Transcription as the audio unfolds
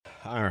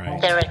All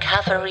right. The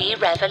Recovery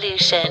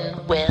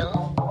Revolution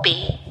will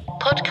be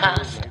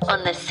podcast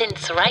on the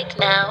Since Right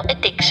Now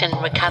Addiction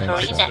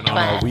Recovery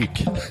Network.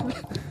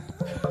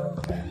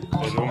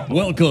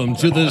 Welcome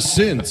to the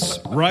Since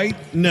Right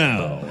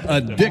Now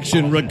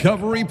Addiction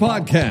Recovery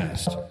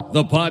Podcast,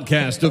 the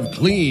podcast of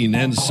clean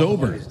and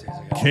sober,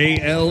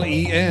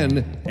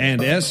 KLEN and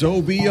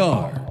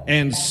SOBR,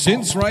 and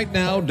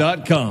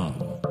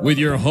sincerightnow.com, with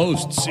your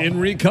hosts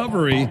in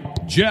recovery,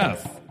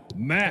 Jeff,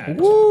 Matt,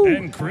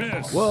 and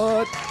Chris.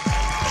 What?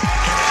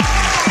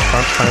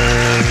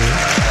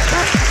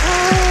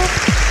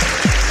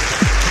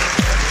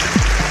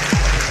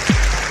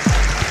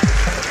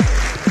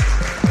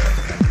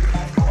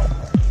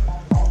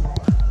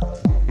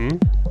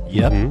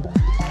 Yep.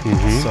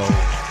 So,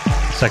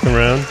 Second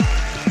round.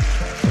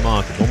 come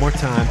on, one more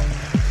time.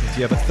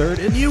 Do you have a third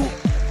in you?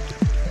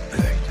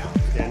 There you go.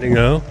 Standing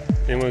O.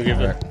 Anyone give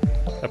a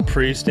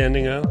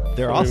pre-standing O?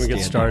 They're Before all we even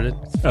get standing.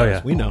 started. Oh,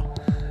 yeah. We know.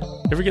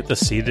 Ever get the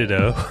seated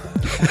O?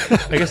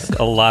 I guess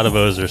a lot of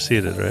O's are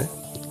seated, right?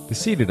 The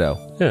seated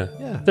O. Yeah.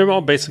 Yeah. They're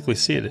all basically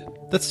seated.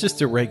 That's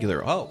just a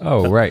regular O.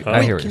 Oh, right. I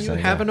Wait, hear what Can you're you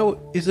saying. have yeah. an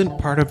O? Isn't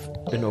part of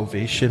an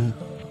ovation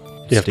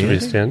You have to be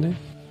standing?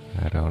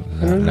 I don't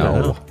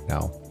know.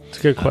 No. It's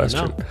a good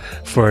question.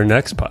 For our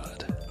next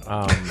pod,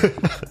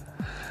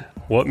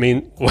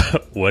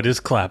 what is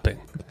clapping?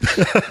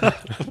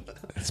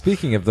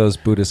 Speaking of those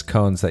Buddhist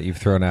cones that you've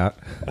thrown out,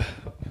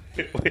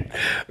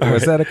 All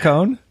was right. that a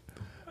cone?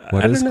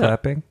 What I is don't know.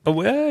 clapping? Oh,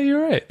 well,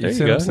 you're right. There You you,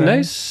 see what go. I'm saying?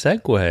 Nice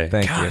segue.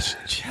 Thank Gosh, you.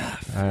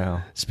 Jeff. I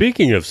know.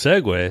 Speaking of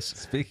segues,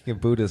 Speaking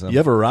of Buddhism, You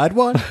ever ride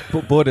one?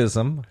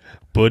 Buddhism,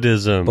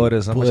 Buddhism. which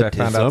I found out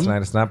Buddhism?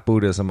 tonight, it's not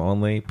Buddhism.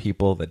 Only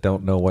people that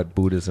don't know what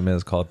Buddhism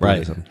is called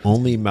Buddhism.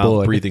 Only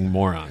mouth-breathing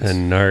morons.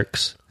 And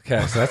narcs.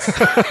 Okay, so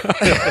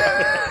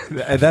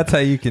that's how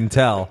you can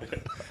tell.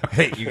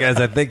 Hey, you guys,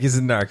 I think he's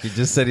a narc. He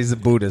just said he's a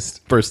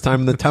Buddhist. First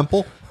time in the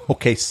temple?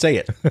 Okay, say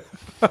it.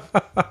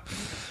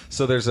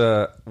 So there's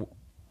a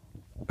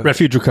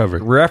Refuge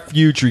recovery.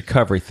 refuge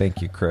recovery.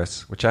 Thank you,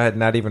 Chris, which I had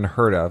not even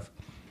heard of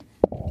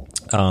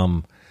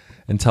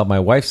until my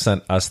wife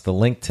sent us the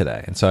link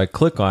today. And so I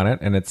click on it,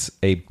 and it's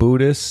a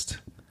Buddhist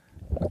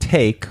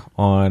take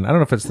on, I don't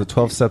know if it's the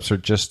 12 steps or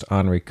just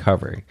on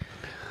recovery,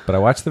 but I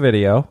watched the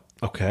video.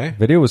 Okay.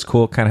 Video was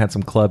cool, kind of had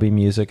some clubby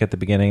music at the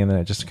beginning, and then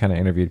I just kind of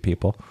interviewed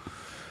people.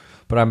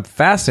 But I'm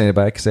fascinated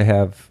by it because they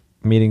have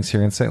meetings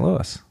here in St.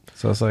 Louis.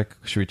 So I was like,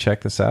 should we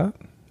check this out?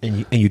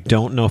 And you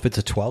don't know if it's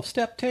a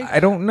 12-step take? I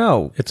don't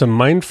know. It's a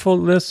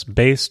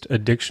mindfulness-based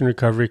addiction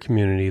recovery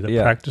community that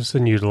practices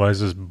and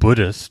utilizes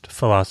Buddhist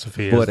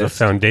philosophy as the Buddhist.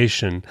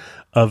 foundation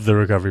of the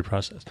recovery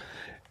process.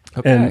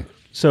 Okay. And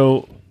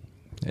so,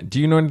 Do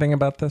you know anything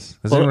about this?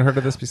 Has anyone heard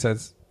of this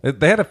besides...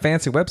 They had a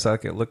fancy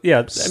website. It looked yeah,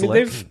 I mean, slick.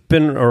 they've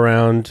been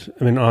around,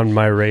 on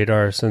my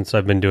radar since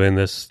I've been doing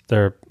this.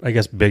 They're, I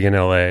guess, big in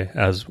LA,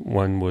 as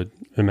one would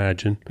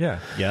imagine. Yeah.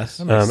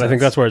 Yes. I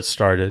think that's where it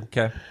started.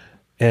 Okay.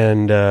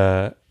 And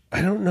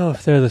I don't know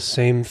if they're the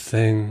same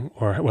thing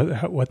or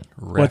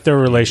what their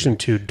relation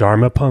to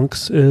Dharma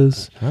punks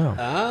is. Oh.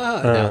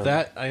 Now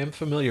that I am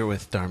familiar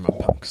with Dharma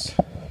punks.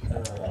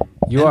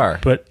 You are.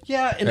 But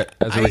Yeah, and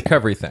As a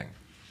recovery thing.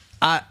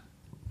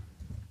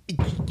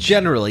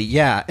 generally,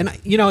 yeah. And,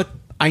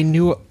 I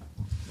knew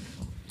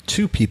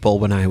two people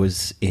when I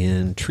was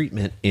in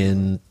treatment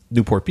in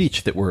Newport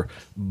Beach that were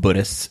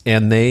Buddhists,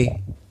 and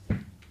they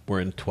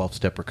were in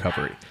 12-step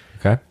recovery.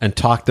 Okay. And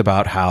talked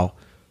about how,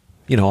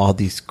 all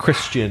this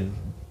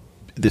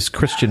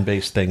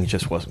Christian-based thing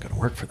just wasn't going to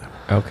work for them.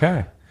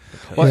 Okay.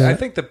 Well, I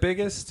think the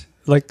biggest...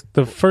 like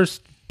the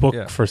first book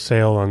Yeah. for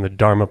sale on the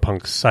Dharma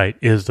Punk site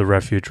is the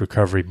Refuge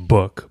Recovery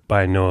book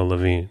by Noah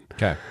Levine.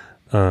 Okay.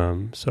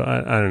 So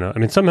I don't know. I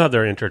mean, somehow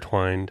they're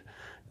intertwined,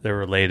 they're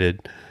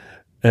related,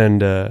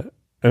 and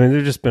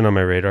they've just been on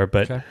my radar.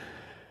 But Okay.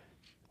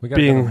 We got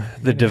being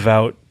the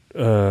devout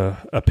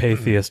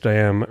apatheist I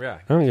am, Yeah.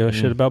 I don't give a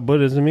shit about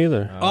Buddhism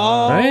either.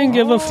 Oh, I ain't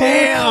give a fuck.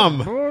 damn!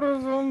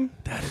 Buddhism.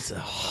 That is a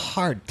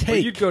hard But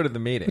take. you'd go to the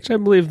meeting. Which I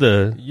believe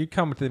the. You'd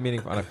come to the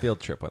meeting on a field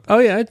trip with us. Oh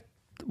yeah,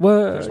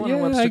 well, There's one in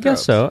yeah, Webster I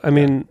guess so. Groves. I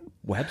mean,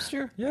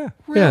 Webster? Yeah.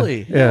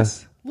 Really? Yeah.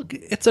 Yes. Look,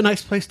 it's a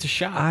nice place to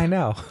shop. I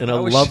know. And I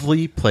a wish-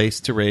 lovely place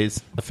to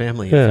raise a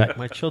family. In Yeah. fact,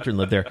 my children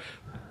live there.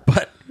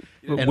 But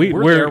and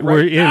we're there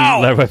right in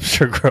now. La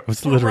Webster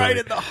Groves, We're literally. right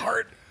in the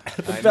heart,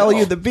 the belly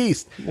of the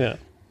beast. Yeah.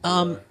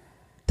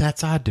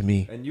 That's odd to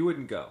me. And you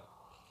wouldn't go.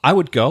 I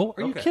would go.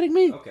 Are you Okay. kidding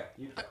me? Okay.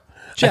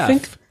 Jeff, I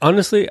think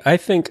honestly, I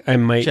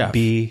might Jeff.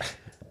 be.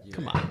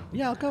 come on.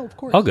 Yeah, I'll go. Of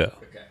course, I'll go.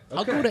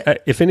 I'll go to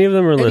If any of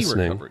them are any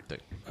listening, recovery thing.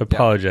 I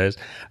apologize.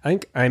 I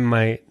think I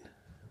might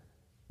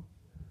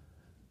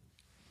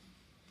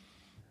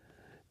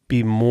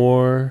be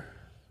more.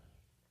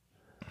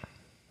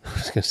 I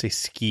was going to say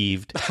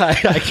skeeved.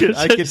 I could.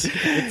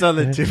 It's on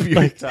the tip of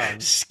your tongue.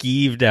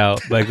 Skeeved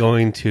out by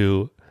going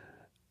to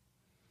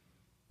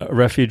a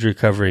refuge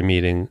recovery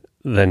meeting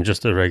than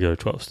just a regular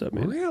 12-step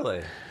meeting.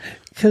 Really?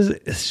 Because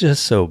it's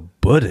just so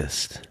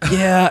Buddhist.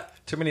 Yeah,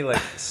 Too many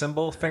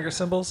finger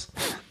symbols?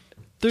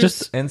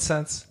 Just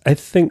Incense? I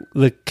think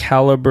the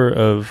caliber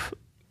of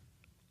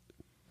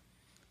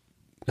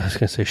I was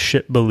going to say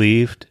shit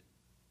believed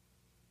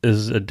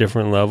is a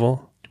different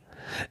level.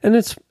 And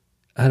it's,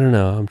 I don't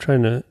know.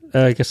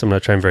 I guess I'm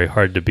not trying very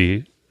hard to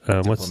be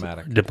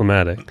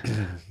diplomatic.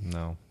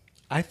 No.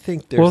 I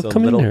think there's Well, a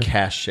come in little here.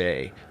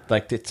 cachet.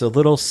 Like it's a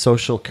little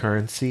social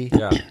currency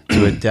to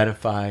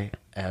identify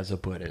as a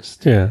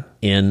Buddhist. Yeah.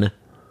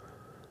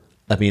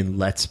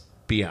 Let's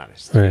be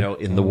honest. Right. You know,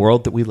 in the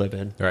world that we live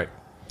in, Right.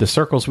 the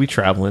circles we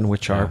travel in,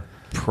 which are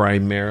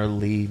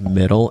primarily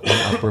middle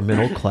and upper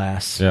middle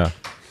class, Yeah.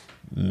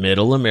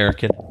 middle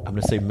American. I'm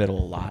going to say middle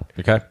a lot.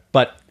 Okay.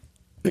 But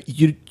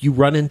you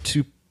run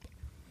into,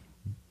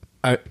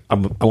 I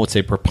won't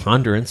say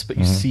preponderance, but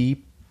you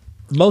see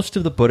most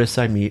of the Buddhists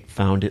I meet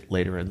found it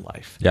later in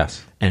life.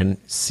 Yes. And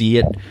see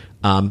it.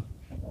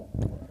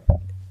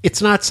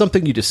 It's not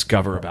something you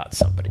discover about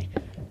somebody.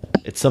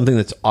 It's something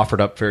that's offered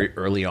up very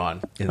early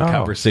on in the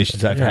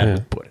conversations I've had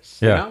with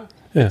Buddhists. Yeah. You know?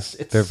 Yeah. It's,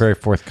 They're very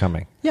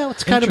forthcoming.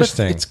 it's kind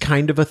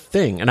of a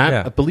thing.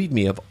 And believe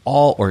me, of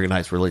all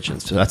organized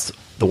religions, so that's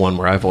the one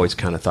where I've always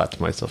kind of thought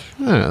to myself,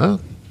 Yeah.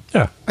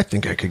 I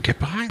think I could get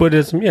behind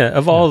Buddhism,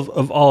 of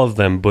all of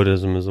them,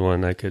 Buddhism is the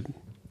one I could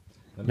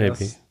maybe.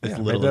 as Yeah,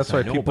 little maybe that's as I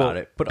why know people- about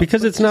it. But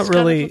because it's not kind of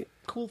really- a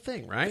cool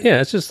thing, right?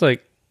 Yeah, it's just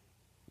like,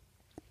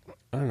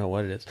 I don't know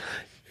what it is.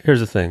 Here's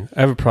the thing.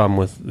 I have a problem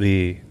with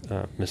the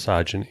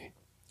misogyny.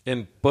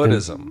 In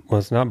Buddhism. Well,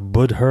 it's not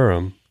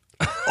Buddhism.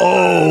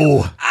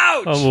 Oh,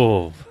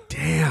 Oh,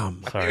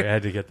 damn. sorry. I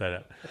had to get that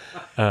out.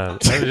 I was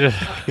just-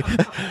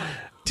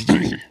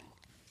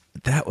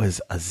 That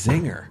was a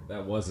zinger.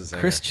 That was a zinger.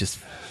 Chris just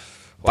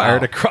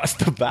fired across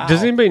the bow.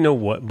 Does anybody know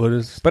what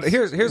Buddhism? But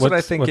here's what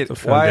I think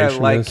why I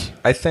like.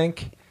 I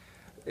think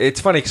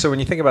it's funny. So when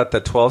you think about the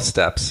 12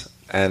 steps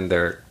and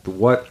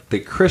what the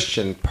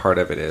Christian part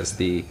of it is,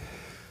 the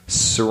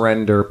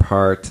surrender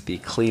part, the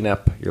clean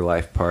up your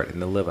life part,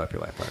 and the live up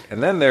your life part,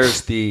 and then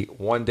there's the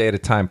one day at a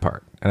time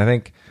part. And I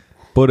think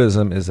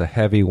Buddhism is a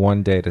heavy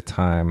one day at a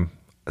time.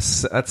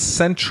 That's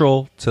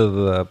central to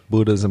the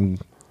Buddhism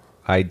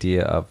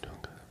idea of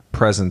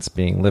presence,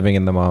 being living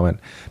in the moment,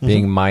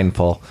 being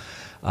mindful.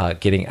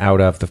 Getting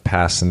out of the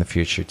past and the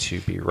future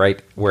to be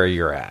right where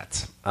you're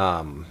at.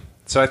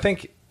 So I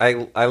think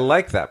I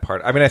like that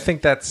part. I mean, I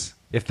think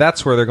if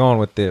that's where they're going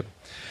with the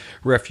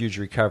refuge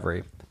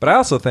recovery. But I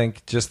also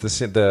think just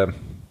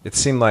it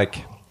seemed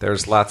like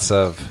there's lots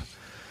of.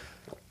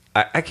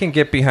 I can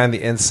get behind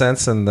the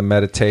incense and the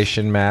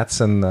meditation mats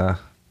and the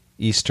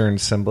Eastern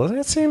symbols.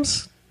 It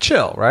seems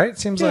chill, right? It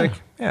seems like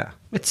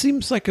It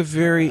seems like a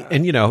very,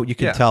 and you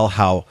can tell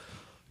how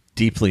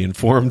deeply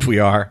informed we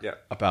are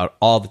about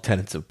all the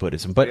tenets of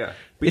Buddhism. But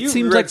it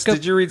seems like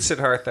did you read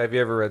Siddhartha? Have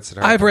you ever read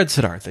Siddhartha? I've read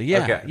Siddhartha.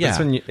 Yeah, Okay. yeah.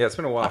 It's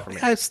been a while for me.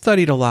 I've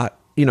studied a lot.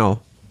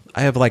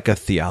 I have like a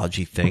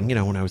theology thing.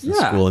 When I was in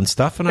school and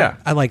stuff, and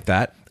I like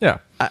that. Yeah.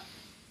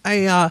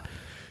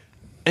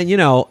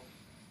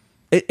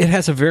 It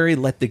has a very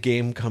let the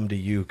game come to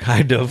you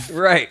kind of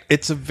Right.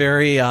 It's a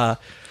very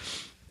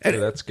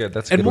That's good.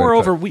 That's a and good way to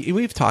moreover, put it.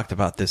 we've talked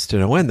about this to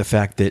no end. The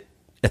fact that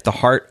at the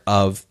heart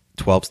of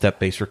 12-step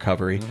based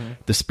recovery,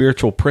 the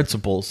spiritual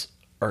principles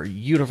are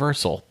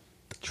universal.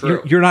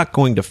 True. You're not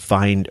going to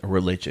find a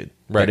religion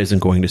Right. that isn't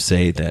going to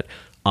say that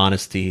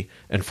honesty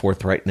and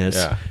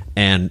forthrightness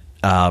and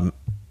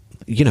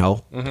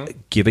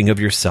giving of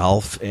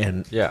yourself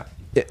and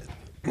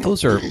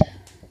those aren't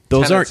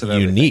Tenets of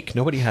everything. unique.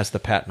 Nobody has the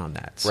patent on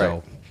that. So.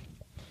 Right.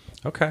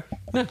 Okay.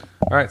 All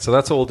right. So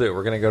that's what we'll do.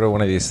 We're going to go to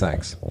one of these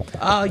things.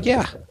 I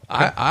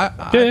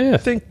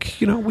think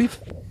we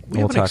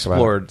We'll haven't talk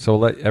explored. about it. So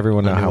we'll let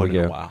everyone know a new how we one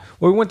in a go. while.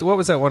 Well, what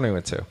was that one we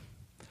went to?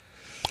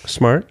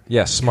 Smart?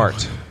 Yes,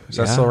 Smart. Is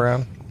that still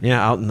around?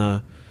 Yeah, out in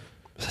the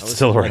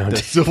Still around. the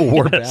Civil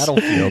War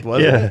battlefield,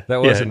 wasn't it? That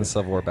was in the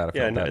Civil War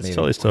battlefield. Yeah, no, that it's meeting.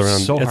 totally still around.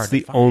 So hard It's to the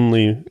find.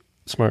 only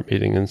Smart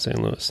meeting in St.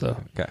 Louis, though.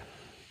 Okay.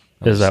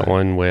 Is that saying.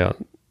 one way out?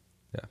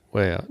 Yeah.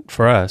 Way out.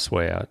 For us,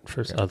 way out.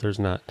 For others,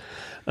 not.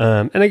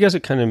 And I guess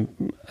it kind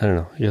of, I don't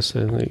know, I guess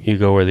you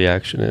go where the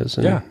action is.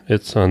 And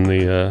it's on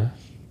the,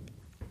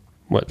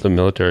 the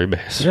military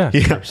base. Yeah.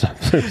 Or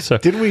something. So,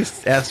 Didn't we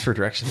ask for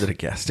directions at a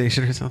gas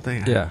station or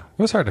something? Yeah.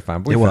 It was hard to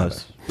find. But It we found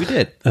was. We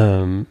did.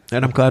 um,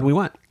 And I'm glad we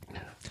went.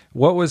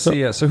 What was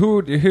the... So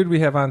who did we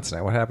have on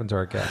tonight? What happened to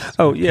our guests?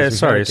 oh, Because yeah, we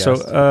sorry. had a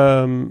guest.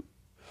 So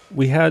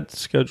we had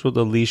scheduled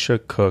Alicia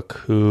Cook,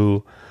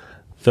 who,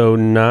 though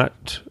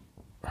not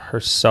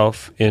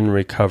herself in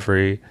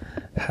recovery,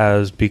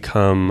 has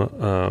become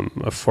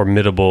a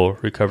formidable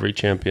recovery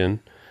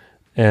champion.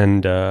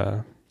 And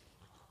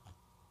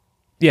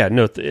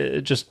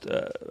just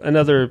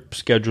another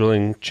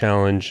scheduling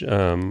challenge.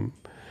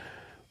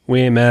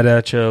 We ain't mad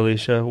at you,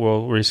 Alicia.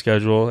 We'll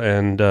reschedule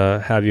and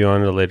have you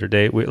on at a later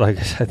date. I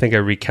think I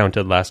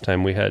recounted last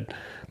time we had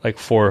like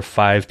 4 or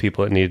 5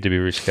 people that needed to be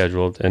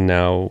rescheduled, and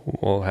now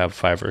we'll have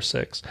 5 or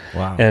 6.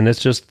 Wow. And it's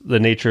just the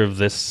nature of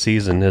this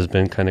season has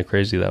been kind of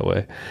crazy that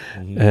way.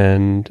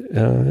 And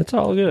it's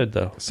all good,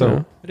 though.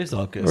 So It is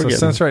all good. So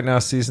since right now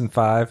season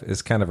 5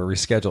 is kind of a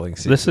rescheduling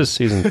season. This is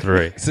season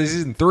 3.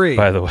 Season 3,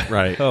 by the way.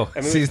 Right. Oh, I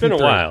mean, season it's been a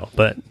 3. while,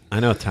 but I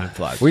know time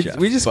flies. We Jeff,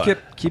 just but-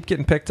 keep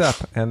getting picked up,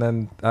 and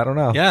then I don't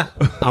know. Yeah,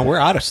 we're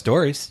out of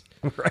stories.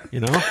 Right. You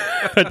know,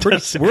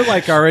 we're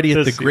like already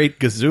at the Great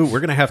Gazoo.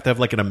 We're gonna have to have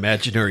like an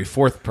imaginary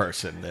fourth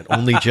person that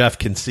only Jeff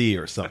can see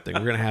or something.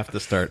 We're gonna have to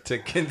start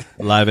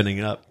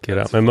livening up. get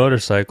out my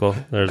motorcycle.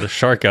 There's a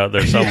shark out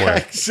there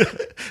somewhere.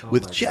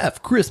 With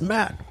Jeff, Chris,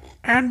 Matt,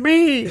 and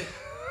me.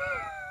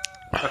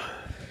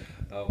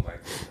 Oh my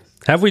goodness.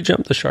 Have we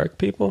jumped the shark,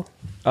 people?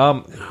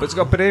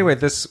 But anyway,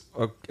 this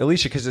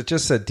Alicia, because it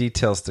just said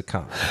details to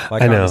come.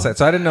 Like I on know. the site.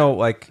 So I didn't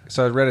know.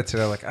 So I read it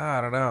today. Like,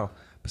 I don't know.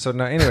 So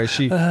now, anyway,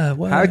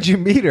 how'd you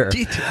meet her?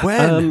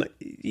 When?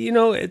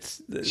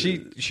 It's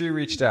She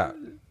reached out.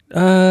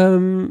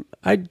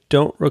 I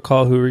don't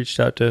recall who reached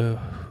out to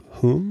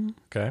whom,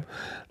 Okay.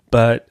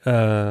 but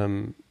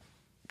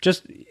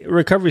just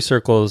recovery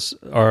circles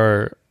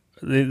are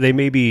they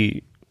may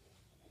be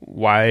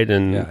wide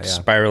and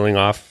spiraling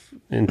off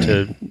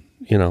into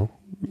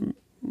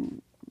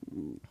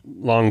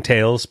long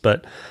tails,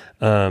 but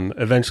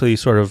eventually you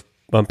sort of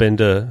bump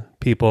into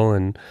people,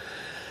 and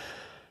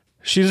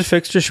she's a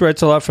fixture. She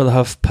writes a lot for the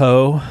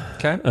HuffPo.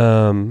 Okay.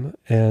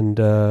 And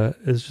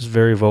is just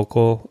very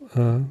vocal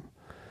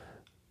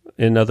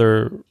in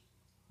other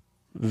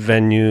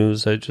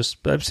venues.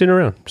 I've seen her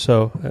around.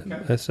 So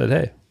I said,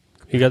 hey,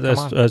 you got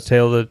a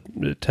tale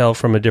to tell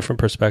from a different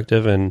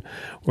perspective, and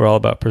we're all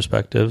about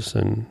perspectives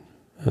and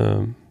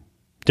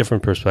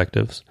different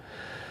perspectives.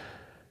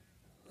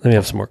 Let me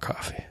have some more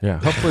coffee. Yeah.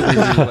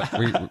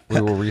 Hopefully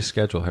we will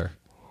reschedule her.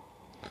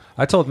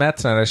 I told Matt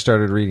tonight I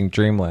started reading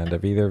Dreamland.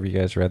 Have either of you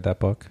guys read that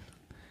book?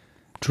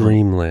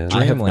 Dreamland.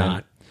 I have Dreamland.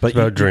 not. But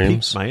about you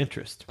dreams. piqued my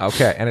interest.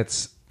 Okay, and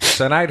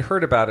and I'd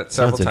heard about it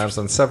several Sounds times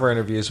on several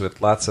interviews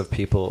with lots of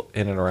people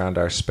in and around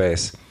our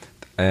space.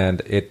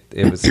 And it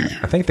was,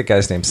 I think the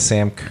guy's name's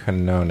Sam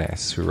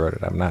Quinones who wrote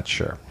it. I'm not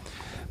sure.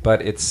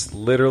 But it's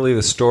literally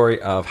the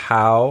story of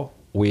how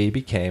we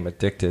became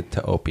addicted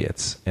to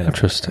opiates in America.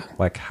 Interesting.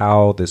 Like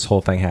how this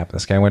whole thing happened.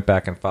 This guy went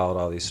back and followed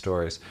all these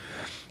stories.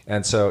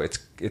 And so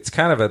it's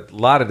kind of a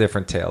lot of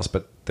different tales,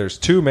 but there's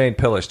 2 main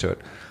pillars to it.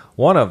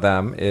 One of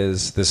them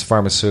is this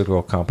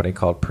pharmaceutical company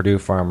called Purdue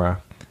Pharma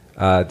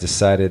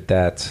decided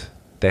that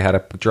they had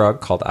a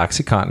drug called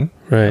OxyContin.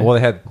 Right. Well,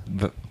 they had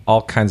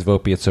all kinds of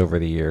opiates over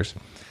the years.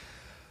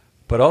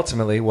 But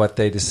ultimately, what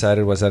they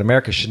decided was that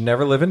America should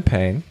never live in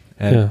pain.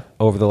 And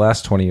over the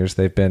last 20 years,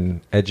 they've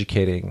been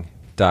educating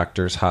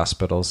doctors,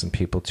 hospitals, and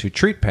people to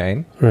treat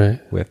pain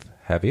with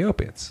heavy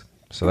opiates.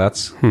 So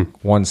that's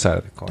one side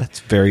of the coin.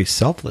 That's very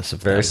selfless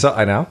of them.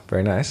 I know,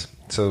 very nice.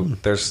 So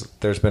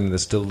there's been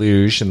this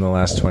deluge in the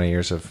last 20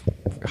 years of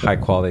high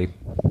quality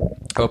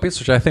opiates,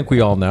 which I think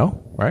we all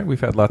know, right? We've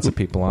had lots of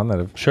people on that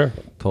have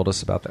told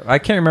us about that. I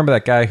can't remember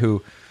that guy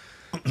who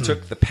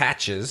took the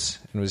patches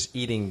and was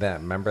eating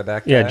them. Remember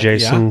that guy? Yeah,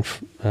 Jason.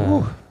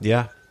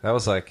 Yeah. That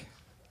was like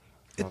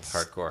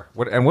hardcore.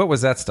 What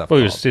was that stuff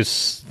Well, called? it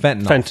was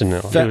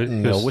Fentanyl.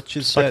 Fentanyl. He was which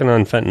is sucking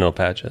on fentanyl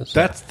patches.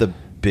 That's the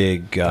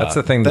big. That's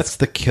the thing That's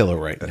the killer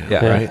right now.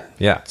 Yeah. Right.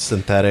 Yeah.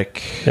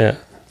 Synthetic. Yeah.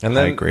 And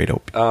then high-grade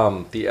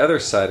opium. The other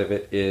side of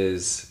it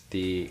is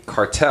the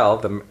cartel,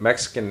 the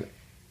Mexican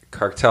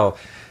cartel.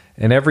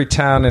 In every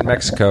town in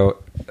Mexico,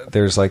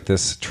 there's like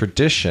this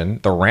tradition,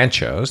 the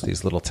ranchos,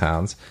 these little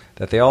towns,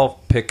 that they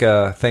all pick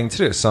a thing to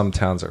do. Some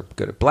towns are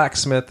good at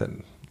blacksmith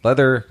and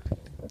leather.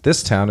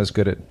 This town is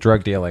good at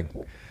drug dealing.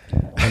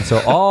 And so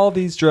all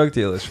these drug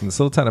dealers from this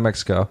little town of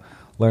Mexico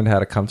learned how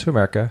to come to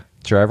America,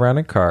 drive around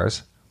in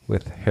cars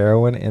with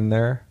heroin in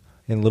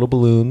little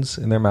balloons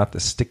in their mouth, the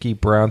sticky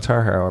black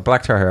tar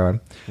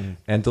heroin,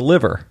 and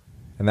deliver.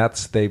 And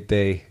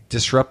they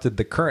disrupted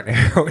the current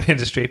heroin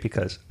industry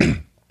because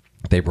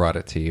they brought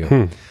it to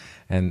you.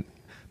 And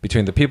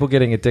between the people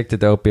getting addicted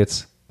to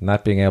opiates,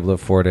 not being able to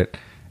afford it,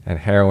 and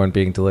heroin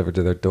being delivered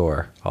to their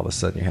door, all of a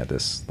sudden you had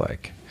this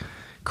like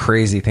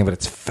crazy thing. But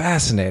it's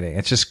fascinating.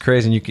 It's just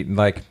crazy. And you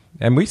can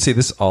and we see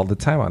this all the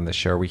time on this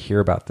show. We hear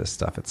about this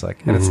stuff. It's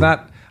like, and it's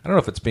not. I don't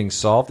know if it's being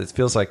solved. It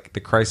feels like the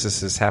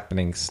crisis is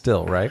happening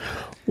still, right?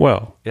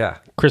 Well, yeah.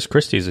 Chris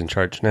Christie's in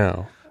charge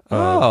now.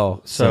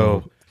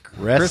 So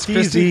Chris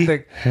Christie,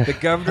 the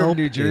governor of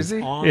New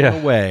Jersey, on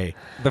the way.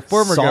 The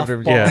former governor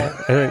of New Jersey,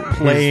 I think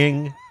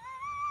playing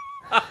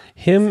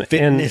him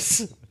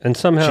fitness and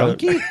somehow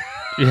junkie.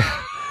 Yeah.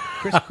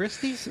 Chris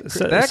Christie.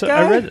 That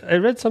guy? I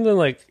read something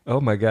like oh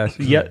my gosh,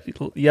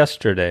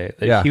 yesterday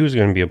that he was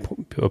going to be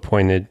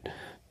appointed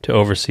to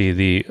oversee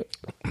the,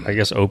 I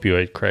guess,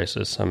 opioid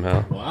crisis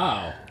somehow.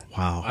 Wow.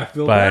 I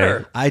feel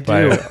better. I do.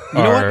 You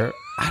know what?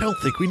 I don't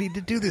think we need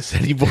to do this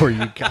anymore,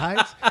 you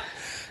guys.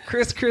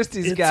 Chris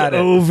Christie's got it.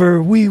 It's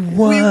over. We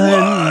won. We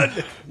won.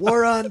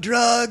 War on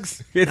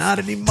drugs. Not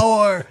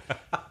anymore.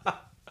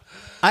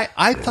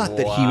 I thought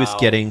that he was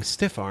getting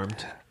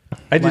stiff-armed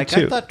I did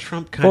too. I thought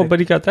Trump kind of. Well, but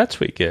he got that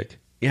sweet gig.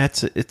 Yeah,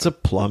 it's a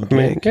plum I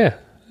mean, gig. yeah,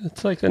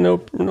 it's like a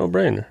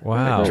no-brainer.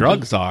 Wow.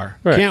 Drugs are.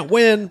 Right. Can't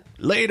win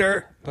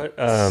later. But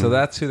So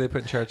that's who they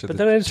put in charge of. but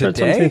then I just heard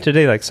something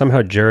today, like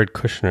somehow Jared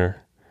Kushner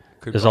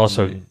is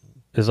also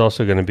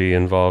going to be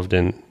involved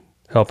in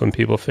helping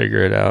people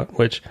figure it out.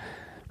 Which,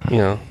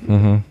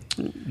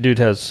 dude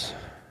has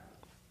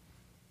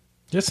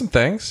Just some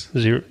things.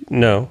 zero.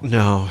 No.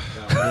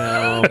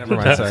 Never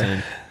mind.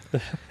 Sorry.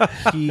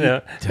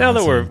 Now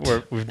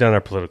that we've done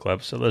our political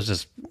episode, let's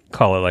just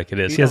call it like it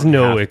is. He has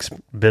no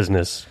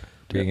business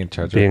Being in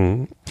charge.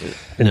 being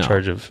in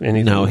charge of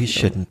anything. No, he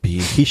shouldn't be.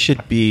 He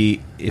should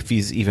be, if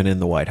he's even in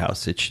the White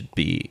House, it should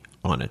be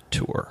on a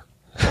tour.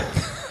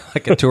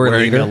 Like a tour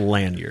Wearing leader. a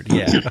lanyard,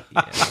 yeah.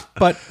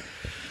 But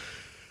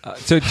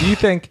So do you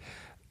think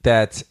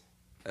that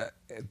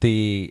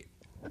the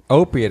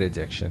opiate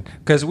addiction,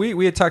 because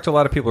we had talked to a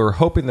lot of people who were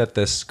hoping that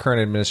this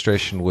current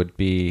administration would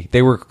be,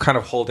 they were kind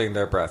of holding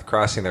their breath,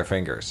 crossing their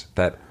fingers,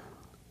 that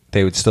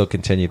they would still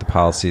continue the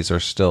policies or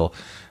still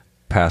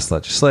pass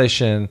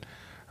legislation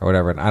or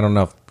whatever. And I don't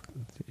know if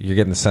you're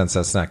getting the sense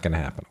that's not going to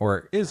happen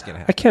or is going to I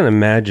happen. can't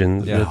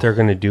imagine that they're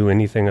going to do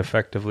anything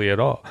effectively at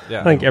all.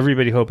 Yeah. I think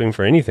everybody hoping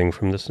for anything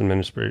from this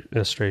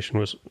administration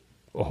was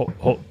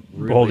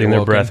holding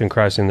their breath and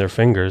crossing their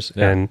fingers.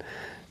 Yeah. And,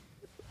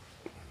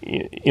 I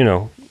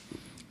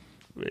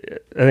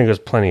think it was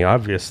plenty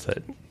obvious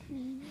that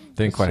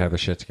They didn't quite have their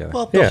shit together.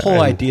 well, the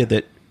whole idea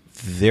that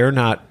they're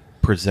not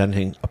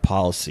presenting a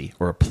policy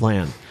or a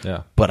plan,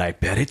 but I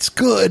bet it's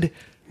good.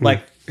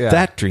 Like,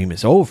 that dream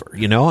is over,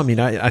 I mean,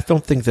 I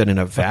don't think that in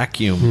a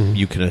vacuum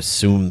you can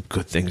assume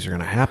good things are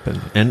going to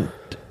happen. And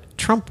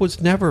Trump was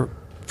never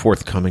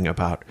forthcoming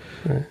about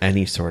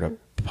any sort of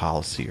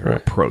policy or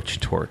approach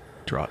toward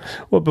drugs.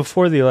 Well,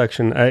 before the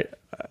election,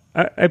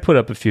 I put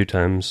up a few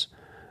times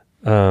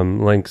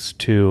links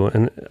to,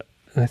 and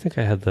I think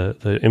I had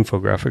the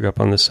infographic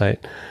up on the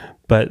site,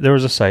 but there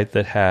was a site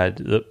that had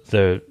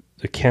the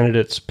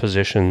candidates'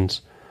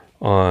 positions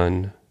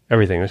on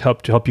everything. It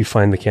would help you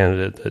find the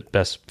candidate that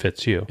best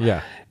fits you.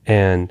 Yeah.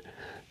 And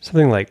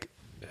something like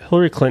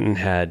Hillary Clinton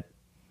had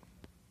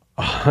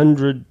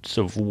hundreds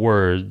of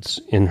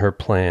words in her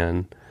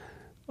plan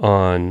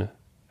on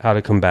how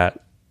to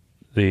combat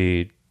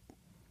the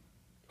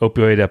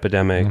opioid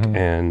epidemic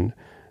and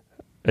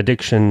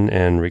addiction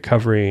and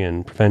recovery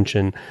and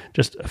prevention,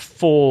 just a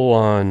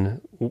full-on,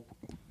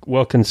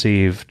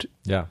 well-conceived,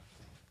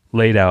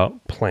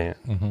 laid-out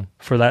plan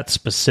for that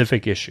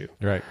specific issue.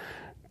 Right.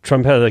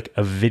 Trump had like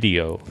a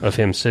video of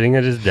him sitting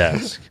at his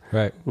desk,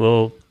 Right.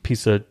 little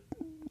piece of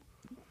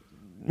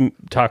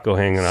taco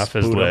hanging off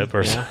his lip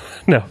or something.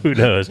 No, who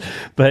knows?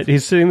 But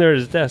he's sitting there at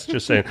his desk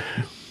just saying,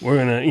 we're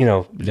going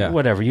to,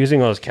 whatever,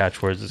 using all those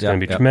catchwords. It's going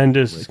to be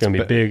tremendous. It's going to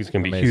be big. It's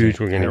going to be huge.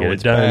 We're going to get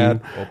it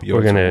done.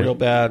 We're going to real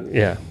bad.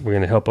 Yeah, we're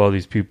going to help all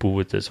these people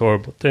with this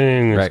horrible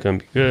thing. It's going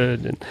to be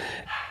good.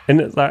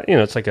 And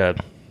it's like a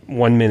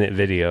 1-minute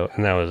video,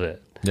 and that was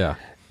it. Yeah.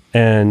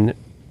 And,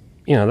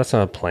 that's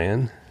not a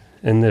plan.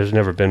 And there's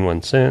never been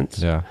one since.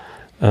 Yeah.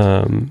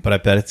 But I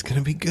bet it's going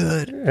to be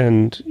good.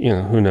 And,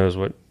 who knows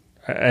what.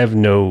 I have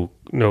no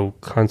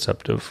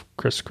concept of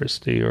Chris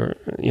Christie or,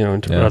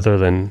 other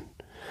than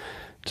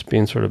just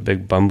being sort of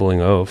big bumbling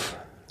oaf.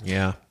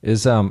 Yeah. I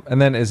wonder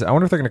if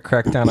they're going to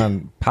crack down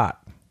on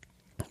pot.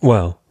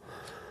 Well,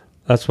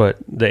 that's what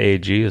the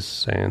AG is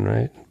saying,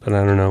 right? But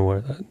I don't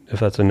know if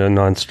that's a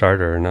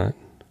non-starter or not.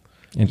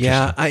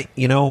 Yeah,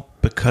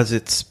 because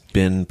it's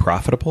been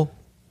profitable.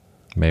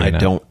 Maybe I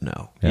not. don't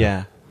know.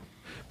 Yeah.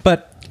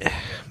 But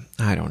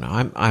I don't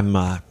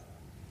know.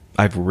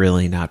 I've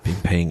really not been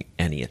paying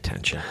any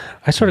attention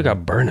I sort of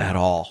got burned at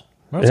all.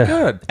 That's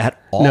good. At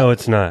all. No,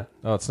 it's not.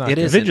 Oh, it's not. It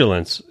good. is.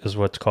 Vigilance is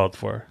what's called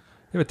for.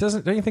 Yeah, but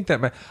don't you think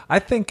that? I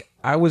think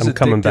I was I'm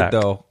coming addicted back.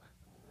 though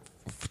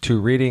to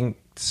reading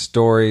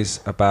stories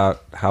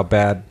about how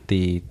bad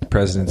the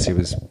presidency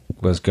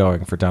was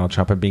going for Donald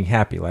Trump and being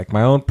happy, like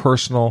my own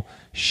personal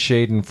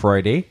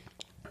Schadenfreude.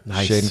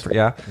 Nice.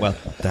 Well,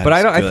 but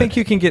I think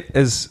you can get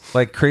as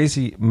like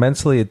crazy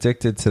mentally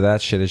addicted to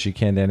that shit as you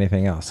can to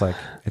anything else. Like,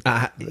 you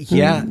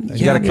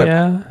gotta quit.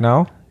 Yeah.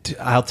 No.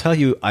 I'll tell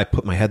you, I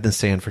put my head in the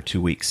sand for 2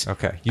 weeks.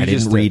 Okay. I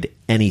didn't read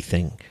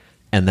anything.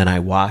 And then I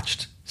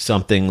watched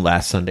something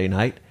last Sunday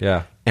night.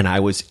 Yeah. And I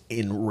was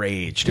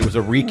enraged. It was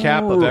a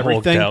recap of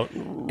everything. out.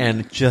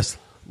 And just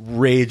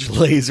rage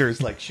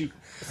lasers. Like, shoot.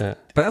 But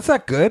that's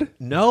not good.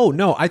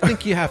 No. I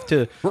think you have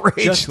to Rage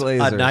just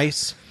lasers. a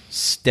nice,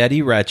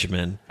 steady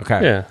regimen.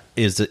 Okay. Yeah.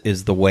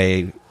 Is the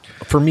way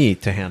for me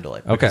to handle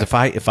it. Because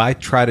if I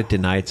try to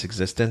deny its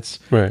existence,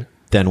 Right.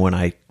 then when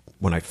I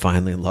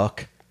finally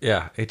look,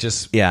 Yeah. It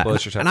just yeah,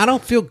 blows your top. and I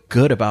don't feel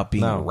good about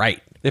being No.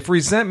 right. If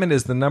resentment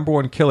is the number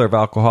one killer of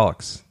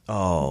alcoholics,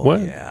 Oh,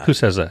 What? yeah. Who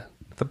says that?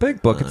 the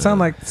big book. It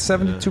sounded like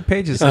 72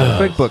 pages in the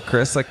big book,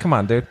 Chris. Like, come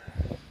on, dude.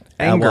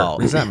 Anger, Well,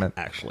 resentment.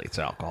 Actually, it's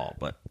alcohol,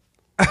 but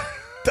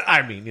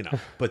I mean,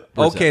 but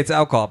Okay, it's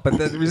alcohol, but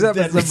the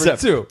resentment's number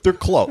two. They're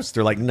close.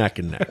 They're like neck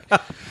and neck.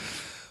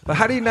 But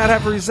how do you not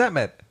have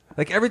resentment?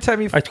 Like every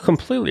time I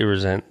completely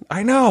resent.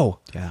 I know.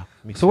 Yeah.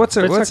 So what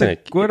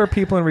are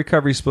people in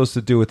recovery supposed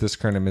to do with this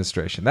current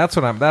administration? That's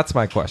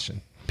my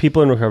question.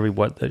 People in recovery,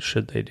 what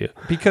should they do?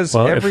 Because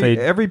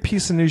every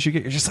piece of news you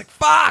get, you're just like,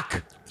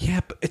 fuck.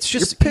 Yeah, but it's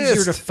just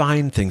easier to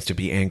find things to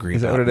be angry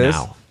about that what it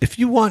now. If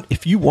you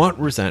want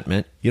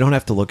resentment, you don't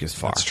have to look as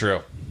far. That's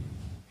true.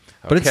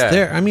 But it's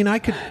there. I mean, I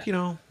could,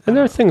 And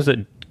there are things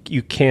that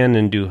you can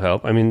and do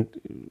help. I mean,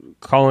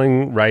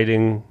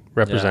 writing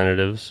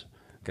representatives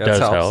does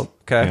help.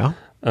 Okay.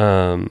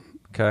 Yeah.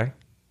 Okay.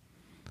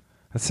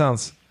 That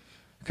sounds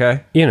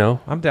okay.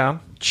 I'm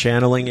down.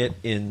 Channeling it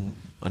in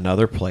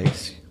another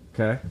place.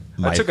 Okay.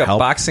 Might I took a help.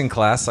 boxing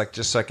class,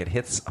 just so I could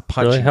hit a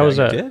punch. Really? How was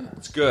that?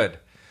 It's good.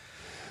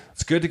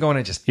 It's good to go in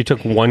and just... You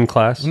took one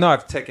class? No,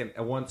 I've taken...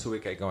 Once a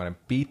week I go in and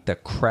beat the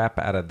crap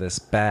out of this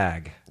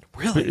bag.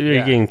 Really? Are you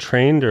getting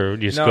trained, or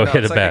you just go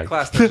hit it's a like bag? a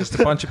class. There's just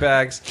a bunch of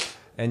bags,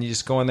 and you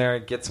just go in there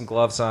and get some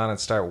gloves on and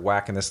start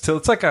whacking this. Till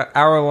it's like an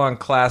hour-long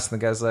class, and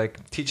the guy's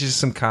like, teaches you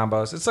some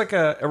combos. It's like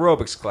a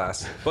aerobics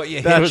class, but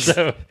you hit...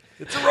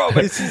 It's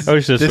aerobics. I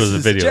wish this was a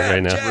video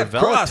right now. Jab,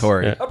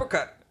 Revelatory. cross,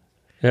 uppercut.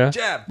 Yeah?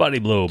 Jab. Body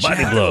blow.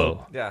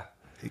 Yeah.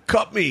 He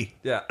cut me.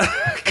 Yeah.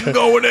 I'm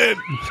going in.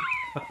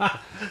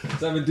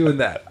 So I've been doing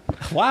that.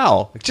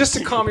 Wow. Just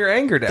to calm your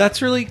anger down.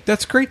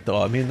 That's great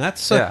though. I mean, that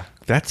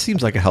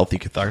seems like a healthy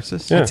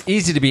catharsis. Yeah. It's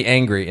easy to be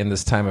angry in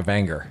this time of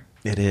anger.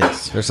 It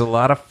is. There's a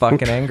lot of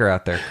fucking anger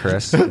out there,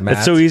 Chris. Matt.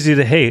 It's so easy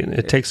to hate.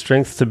 It takes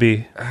strength to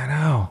be... I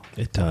know.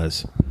 It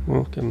does.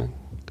 Well, come on.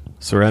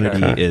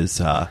 Serenity is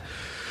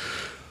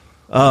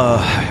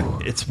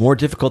it's more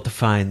difficult to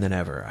find than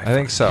ever. I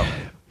think so.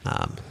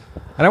 And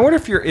I wonder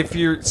if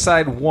you're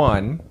side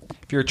one,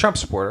 if you're a Trump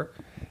supporter,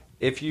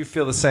 if you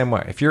feel the same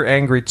way, if you're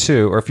angry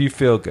too, or if you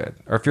feel good,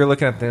 or if you're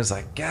looking at things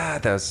like,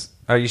 God,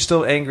 are you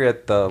still angry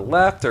at the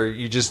left, or are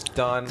you just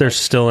done? They're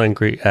still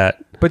angry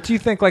at... But do you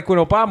think, like when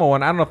Obama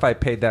won, I don't know if I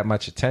paid that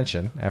much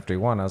attention after he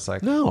won. I was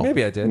like, No.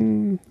 maybe I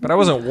did. But I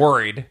wasn't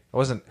worried. I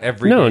wasn't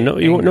every No,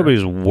 day anger.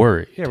 nobody's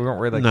worried. Yeah, we weren't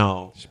worried like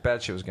No.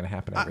 bad shit was going to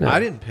happen. I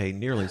didn't pay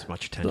nearly as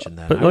much attention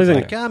then. But I was the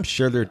only like, thing- I'm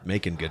sure they're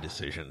making good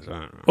decisions. I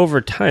don't know. Over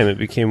time, it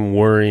became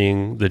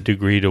worrying the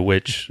degree to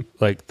which,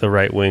 like, the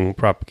right-wing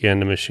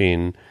propaganda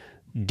machine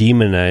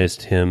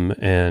demonized him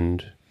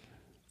and,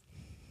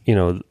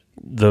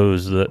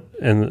 those that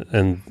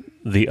and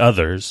the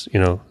others,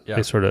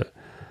 they sort of...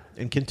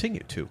 And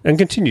continue to. And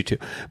continue to.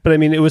 But, I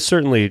mean, it was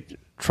certainly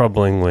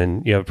troubling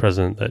when you have a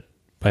president that,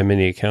 by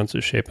many accounts,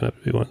 is shaping up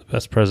to be one of the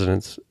best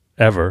presidents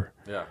ever.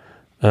 Yeah.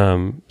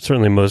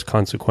 Certainly most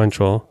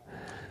consequential.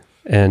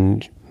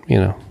 And,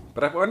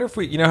 But I wonder if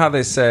you know how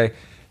they say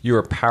you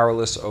are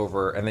powerless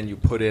over, and then you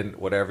put in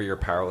whatever you're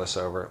powerless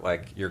over,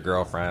 like your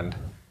girlfriend.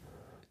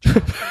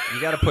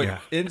 You got to put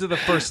into the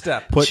first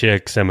step.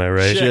 chicks, am I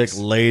right? Chicks.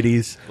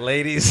 Ladies.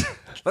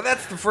 But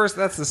that's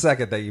the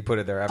second that you put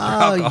in there after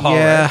alcohol.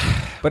 yeah.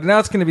 Right? But now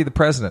it's going to be the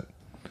president.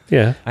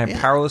 Yeah. I'm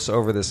powerless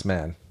over this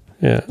man.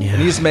 Yeah.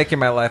 And he's making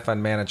my life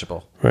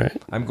unmanageable. Right.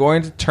 I'm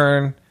going to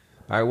turn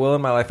my will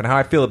in my life and how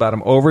I feel about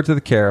him over to the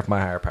care of my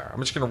higher power.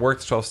 I'm just going to work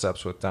the 12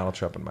 steps with Donald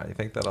Trump in mind. You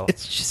think that'll...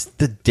 It's just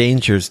the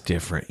danger's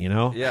different,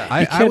 Yeah.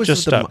 You can't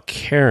just stop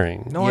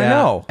caring. No, I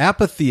know.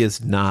 Apathy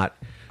is not...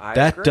 I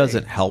that agree.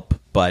 doesn't help,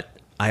 but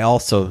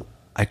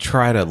I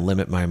try to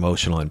limit my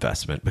emotional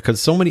investment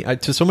because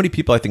to so many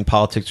people, I think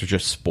politics are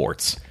just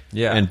sports.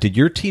 Yeah. And did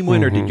your team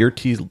win or did your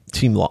team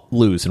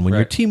lose? And when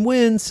your Right. team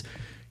wins,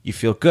 you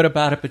feel good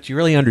about it, but you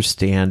really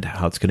understand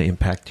how it's going to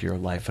impact your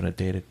life on a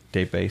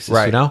day-to-day basis,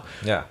 Right. you know?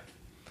 Yeah.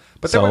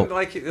 But So- then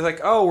when like,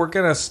 oh, we're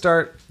going to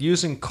start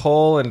using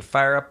coal and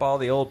fire up all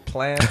the old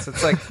plants.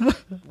 It's like,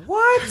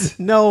 what?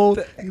 No,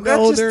 That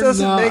just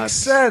doesn't make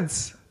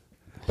sense.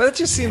 But it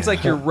just seems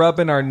like you're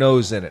rubbing our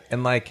nose in it.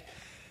 And like,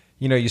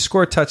 you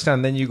score a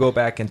touchdown, then you go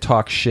back and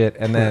talk shit,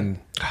 and then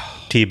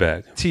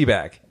Teabag.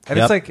 teabag. And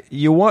Yep. it's like,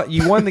 you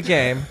won the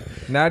game.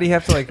 Now do you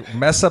have to like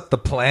mess up the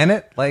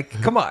planet? Like,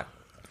 come on.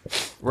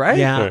 Right?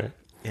 Yeah. Right.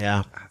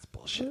 Yeah. That's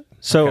bullshit.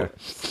 So, Okay.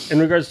 in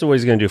regards to what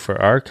he's going to do for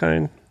our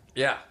kind,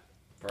 Yeah.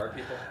 For our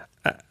people,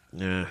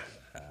 Yeah.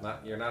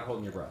 you're not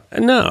holding your breath.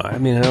 no, I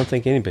mean, I don't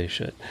think anybody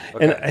should.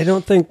 And Okay. I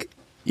don't think,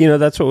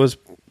 that's what was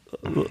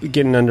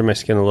getting under my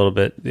skin a little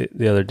bit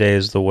the other day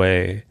is the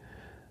way,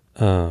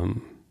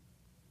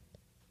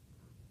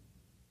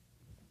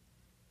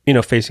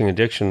 facing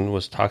addiction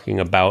was talking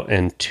about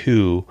and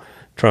to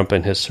Trump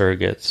and his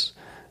surrogates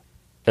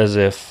as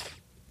if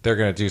They're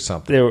going to do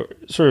something. they were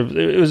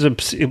it was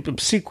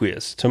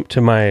obsequious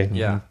to my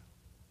Yeah.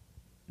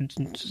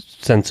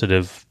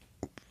 sensitive,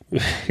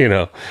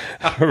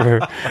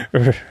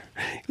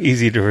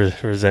 easy to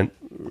resent,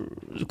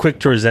 quick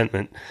to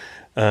resentment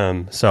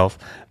self.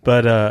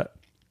 But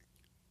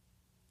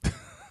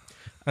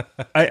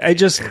I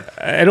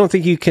don't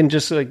think you can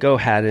just like go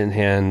hat in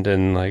hand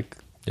and like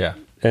Yeah.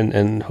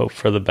 and hope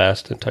for the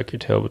best and tuck your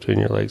tail between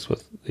your legs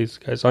with these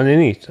guys on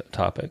any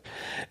topic.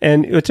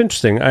 And it's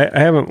interesting. I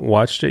haven't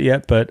watched it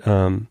yet, but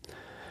I'm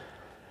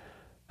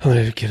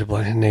going to get a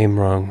blind name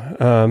wrong.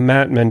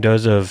 Matt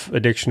Mendoza of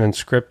Addiction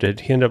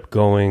Unscripted, he ended up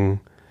going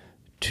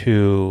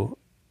to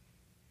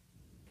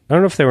I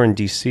don't know if they were in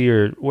D.C.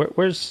 or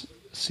where's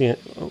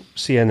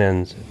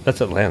CNN's? That's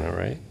Atlanta,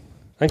 right?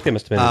 I think they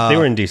must have been. They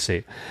were in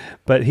D.C.,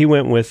 but he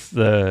went with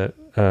the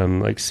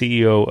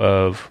CEO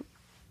of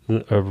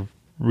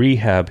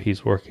rehab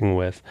he's working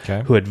with,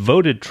 who had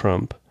voted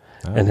Trump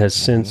and has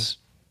since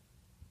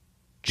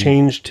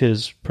changed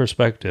his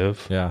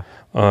perspective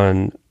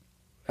on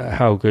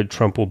how good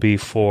Trump will be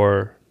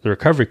for the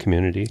recovery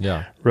community.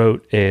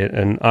 Wrote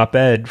an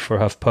op-ed for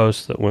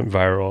HuffPost that went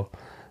viral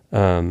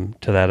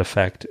to that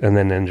effect, and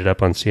then ended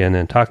up on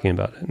CNN talking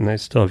about it. And I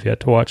still have yet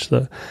to watch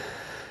the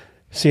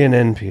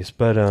CNN piece,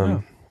 but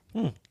and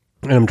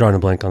I'm drawing a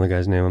blank on the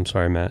guy's name. I'm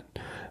sorry, Matt.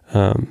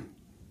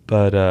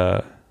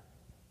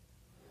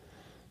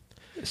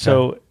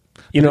 So,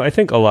 I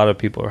think a lot of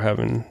people are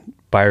having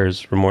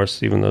buyer's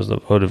remorse, even those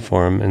that voted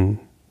for him, and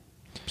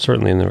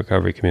certainly in the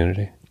recovery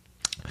community.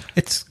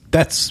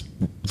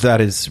 That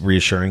is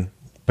reassuring,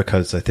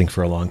 because I think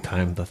for a long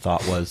time the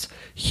thought was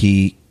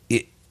the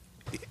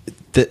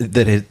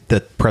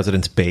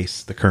president's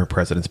base, the current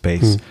president's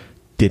base,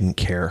 didn't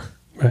care.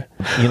 Right.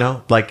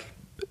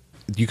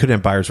 You couldn't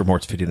have buyer's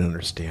remorse if you didn't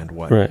understand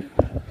what. Right.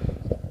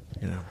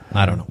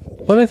 I don't know.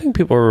 Well, I think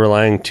people are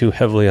relying too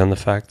heavily on the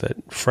fact that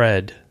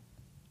Fred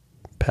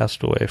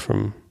passed away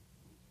from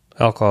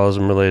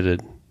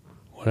alcoholism-related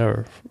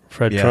whatever,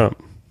 Fred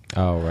Trump.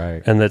 Oh,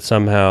 right. And that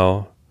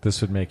somehow this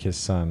would make his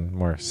son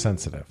more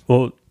sensitive.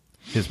 Well,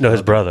 his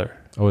brother.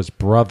 Oh, his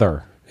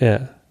brother.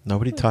 Yeah.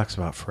 Nobody talks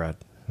about Fred.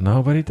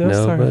 Nobody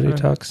does. Nobody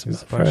talks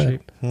about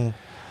Fred.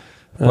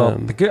 Well,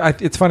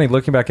 it's funny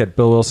looking back at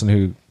Bill Wilson,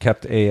 who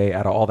kept AA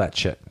out of all that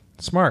shit.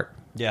 Smart.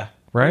 Yeah.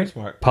 Right?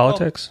 Smart.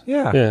 Politics?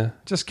 Yeah.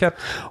 Just kept...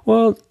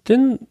 Well,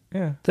 didn't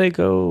they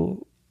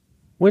go...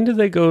 When did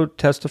they go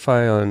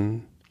testify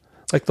on...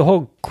 the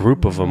whole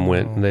group of them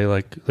went, and they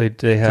had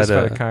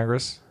testify to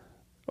Congress?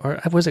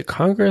 Or was it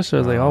Congress,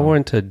 or they all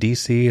went to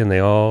D.C., and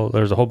there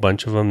was a whole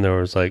bunch of them. There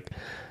was,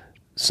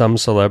 some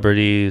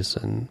celebrities,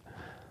 and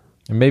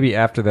maybe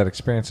after that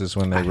experience is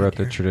when they wrote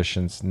the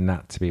traditions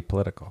not to be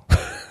political.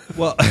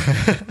 Well,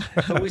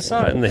 we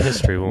saw it in the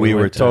history when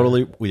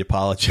we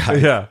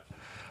apologize. Yeah.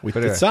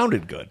 It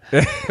sounded good.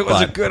 It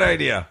was a good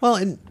idea. Well,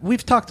 and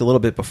we've talked a little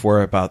bit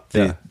before about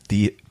the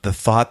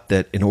thought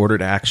that in order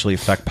to actually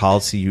affect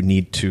policy, you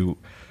need to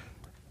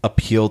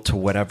appeal to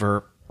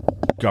whatever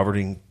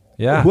governing,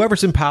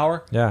 whoever's in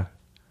power. Yeah.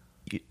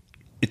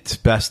 It's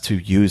best to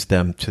use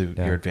them to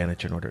your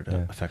advantage in order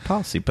to affect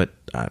policy, but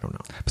I don't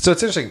know. So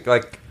it's interesting,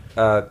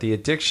 the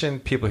addiction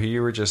people who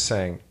you were just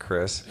saying,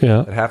 Chris,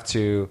 that have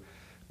to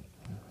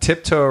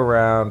tiptoe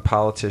around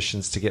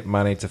politicians to get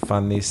money to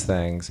fund these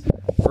things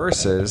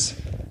versus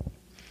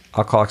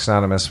Alcoholics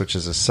Anonymous, which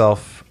is a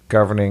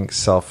self-governing,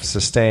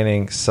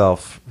 self-sustaining,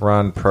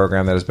 self-run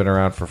program that has been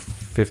around for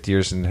 50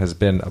 years and has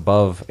been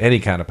above any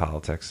kind of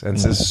politics and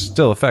is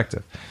still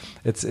effective.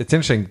 It's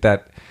interesting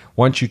that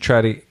once you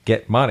try to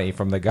get money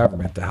from the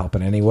government to help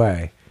in any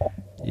way,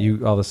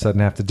 you all of a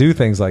sudden have to do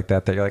things like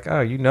that you're like,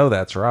 oh,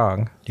 that's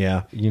wrong.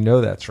 Yeah.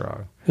 That's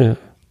wrong. Yeah.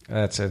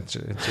 It's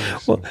interesting.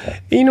 Well,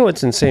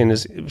 what's insane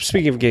is,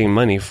 speaking of getting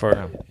money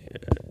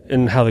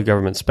and how the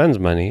government spends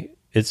money,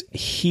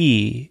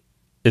 he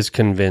is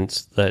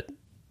convinced that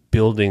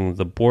building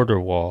the border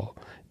wall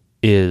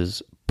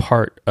is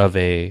part of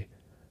a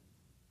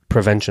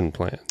prevention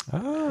plan.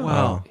 Oh.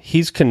 Wow.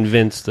 He's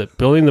convinced that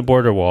building the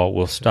border wall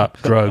will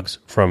stop drugs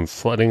from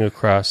flooding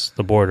across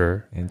the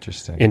border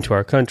into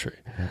our country.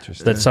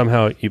 Interesting. That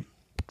somehow you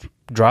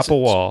drop a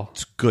wall.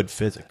 It's good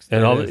physics.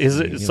 And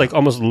it's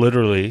almost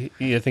literally,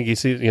 I think you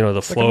see,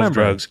 the flow of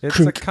drugs. It's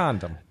a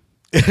condom.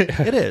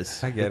 It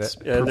is. I get it.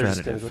 Yeah,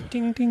 there's go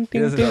ding, ding,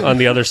 ding, ding on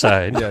the other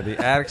side. Yeah, the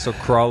addicts will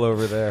crawl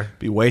over there.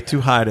 Be way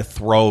too high to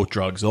throw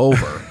drugs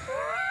over.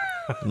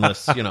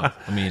 Unless,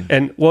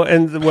 And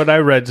what I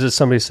read is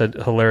somebody said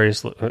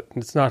hilarious.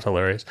 It's not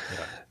hilarious.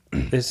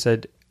 Yeah. They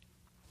said,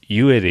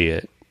 you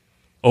idiot,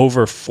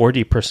 over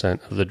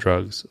 40% of the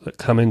drugs that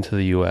come into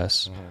the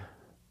U.S.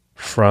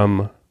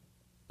 from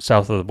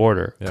south of the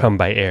border come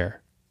by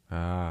air.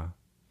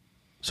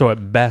 So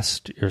at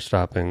best, you're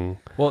stopping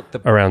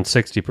around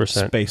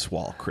 60%. Space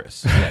wall,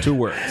 Chris. 2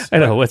 words. I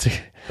know.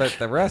 But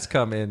the rest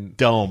come in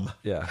dome.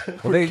 Yeah.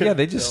 Well,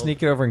 they just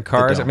sneak it over in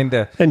cars. I mean,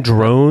 and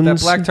drones. That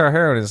black tar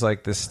heroin is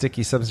like the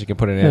sticky substance you can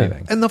put in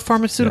anything. And the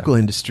pharmaceutical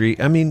industry.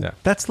 I mean,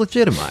 that's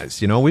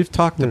legitimized. We've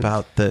talked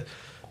about the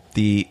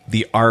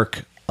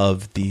arc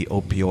of the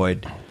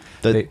opioid.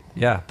 The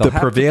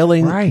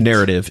prevailing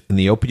narrative in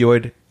the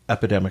opioid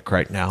epidemic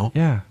right now.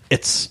 Yeah.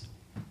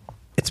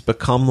 It's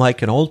become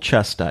like an old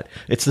chestnut.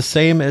 It's the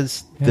same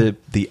as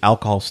the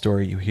alcohol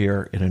story you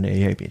hear in an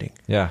AA meeting.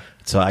 Yeah.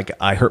 So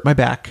I hurt my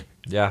back.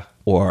 Yeah.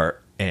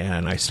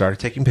 And I started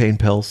taking pain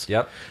pills.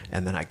 Yep.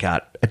 And then I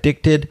got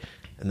addicted.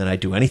 And then I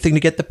do anything to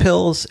get the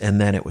pills. And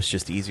then it was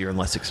just easier and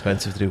less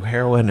expensive to do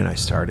heroin. And I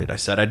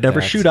said I'd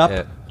never shoot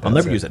up. I'll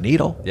never use a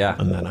needle. Yeah.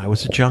 And then I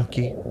was a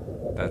junkie.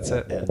 That's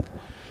it.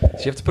 So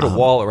you have to put a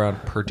wall around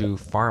Purdue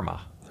Pharma.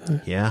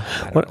 Yeah.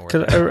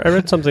 I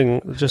read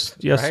something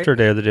just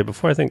yesterday or the day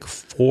before. I think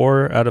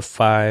 4 out of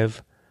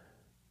 5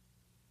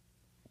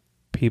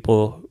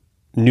 people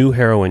new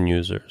heroin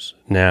users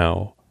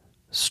now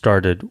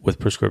started with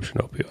prescription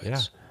opioids.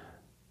 Yeah.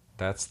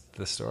 That's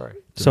the story.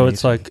 So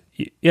it's like,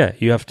 yeah,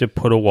 you have to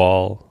put a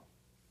wall.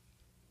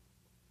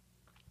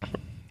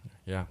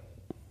 Yeah.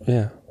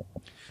 Yeah.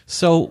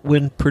 So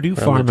when Purdue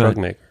Around the drug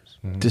Pharma makers.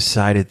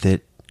 decided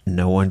that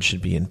no one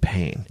should be in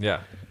pain,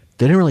 Yeah.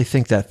 they didn't really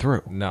think that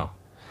through. No.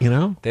 You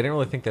know? They didn't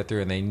really think that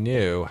through, and they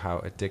knew how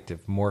addictive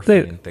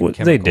morphine the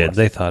chemical They did. was.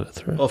 They thought it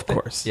through. Well, of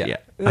course. Yeah. Yeah.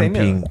 They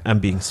knew. I'm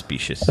being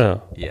specious.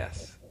 Oh.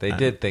 Yes. They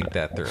did think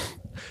that through.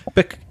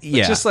 But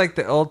yeah, Just like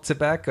the old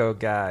tobacco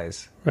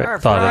guys. Right, Our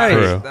thought it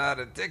body's through. not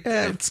addictive.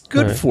 yeah, it's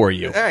good Right. for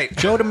you. Right.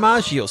 Joe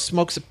DiMaggio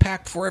smokes a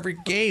pack before every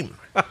game.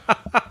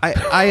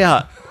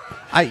 I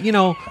you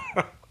know,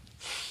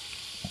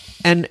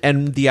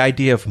 and the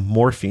idea of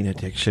morphine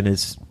addiction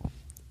is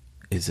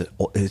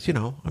you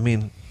know, I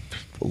mean,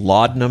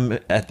 laudanum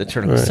at the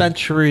turn of the Right.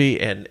 century,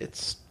 and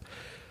it's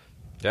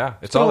Yeah.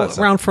 It's been all that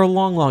around for a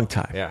long, long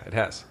time. Yeah, it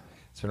has.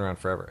 It's been around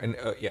forever. And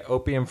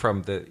opium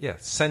from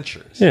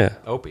centuries. Yeah.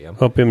 Opium.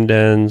 Opium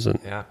dens and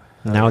Yeah.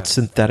 Now it's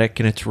synthetic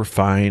and it's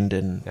refined,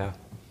 and Yeah.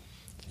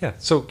 Yeah.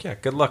 So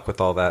good luck with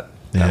all that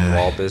Yeah.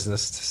 wall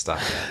business to stop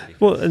that.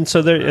 well, and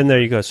so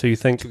there you go. So you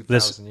think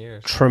this 2,000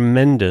 years.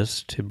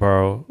 tremendous, to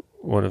borrow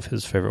one of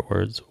his favorite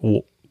words,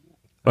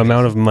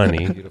 amount of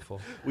money,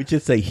 Beautiful. we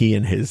just say he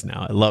and his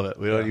now. I love it.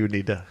 We don't even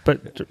need to.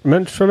 but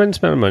tremendous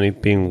amount of money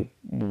being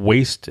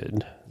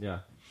wasted, Yeah.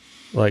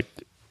 like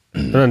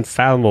an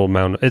unfathomable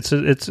amount. It's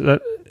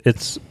a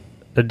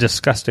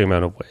disgusting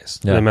amount of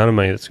waste. Yeah. The amount of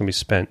money that's going to be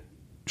spent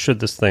should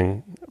this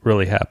thing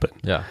really happen.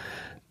 Yeah.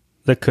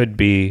 That could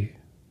be,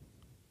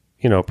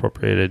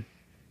 appropriated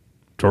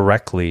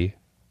directly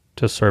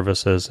to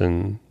services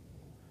and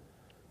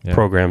Yeah.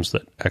 programs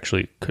that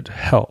actually could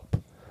help.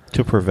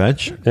 To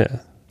prevention. Yeah.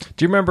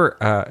 Do you remember?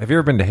 Have you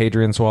ever been to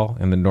Hadrian's Wall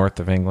in the north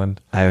of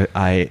England? I Do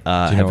you know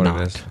have what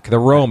not. it is? The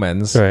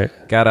Romans Right.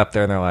 got up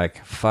there and they're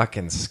like,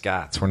 "Fucking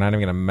Scots, we're not even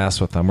going to mess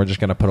with them. We're just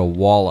going to put a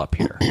wall up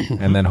here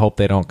and then hope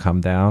they don't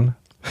come down."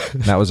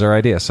 And that was their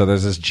idea. So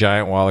there's this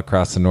giant wall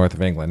across the north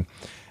of England,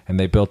 and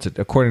they built it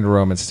according to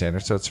Roman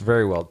standards. So it's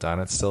very well done.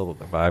 It's still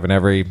alive. And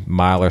every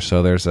mile or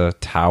so, there's a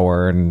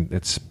tower, and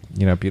it's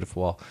a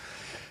beautiful wall.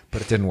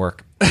 But it didn't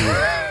work.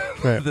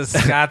 The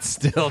Scots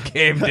still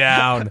came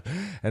down,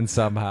 and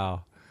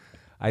somehow.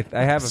 I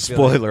have a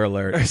feeling. Spoiler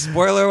alert.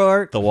 Spoiler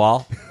alert. The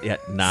wall, yeah,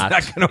 not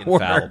gonna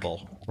work.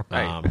 infallible.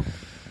 Right.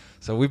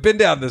 So we've been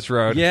down this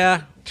road,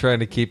 Yeah, trying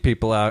to keep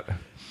people out,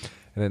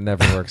 and it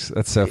never works.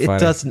 That's so it funny.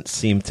 doesn't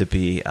seem to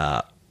be.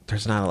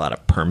 There's not a lot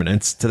of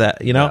permanence to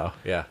that, you know.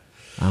 No,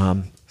 yeah.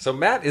 So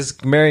Matt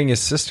is marrying his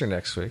sister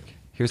next week.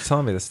 He was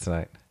telling me this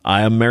tonight.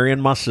 I am marrying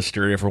my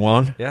sister,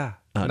 everyone. Yeah.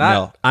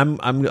 No, I'm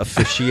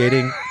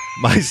officiating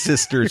my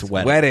sister's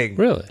wedding.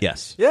 Really?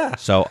 Yes. Yeah.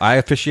 So I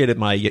officiated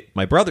my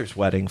brother's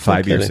wedding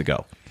 5 years kidding.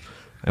 ago,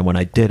 and when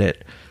I did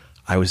it,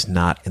 I was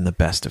not in the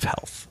best of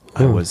health.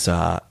 I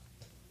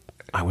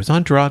was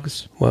on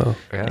drugs. Wow.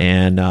 Yeah.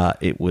 And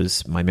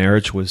my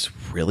marriage was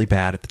really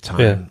bad at the time.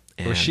 Yeah.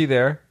 And Was she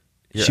there?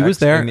 Your She was ex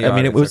there. in the I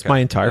mean, it audience? was Okay. my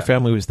entire Yeah.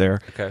 family was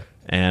there. Okay.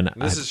 And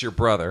And this is your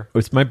brother. it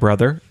was my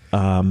brother.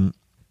 And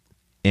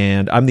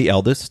I'm the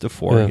eldest of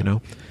four, Yeah.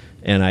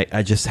 And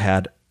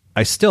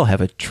I still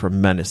have a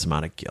tremendous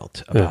amount of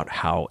guilt about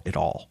how it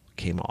all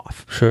came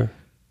off. Sure.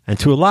 And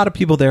to a lot of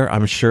people there,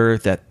 I'm sure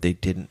that they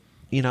didn't,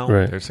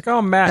 Right. It's like,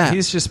 oh, Matt, Yeah.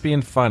 he's just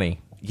being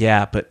funny.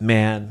 Yeah, but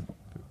man,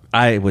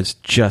 I was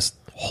just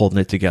holding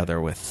it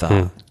together with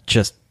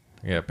just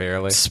Yeah,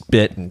 barely.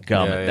 spit and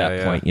gum Yeah, at yeah, that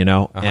yeah. point,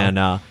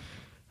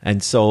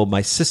 and so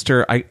my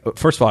sister,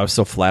 first of all, I was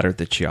so flattered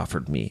that she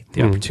offered me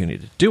the opportunity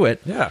to do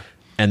it. Yeah.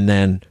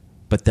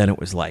 But then it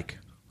was like,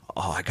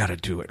 oh, I got to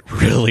do it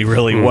really,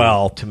 really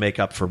well to make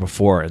up for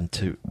before, and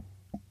to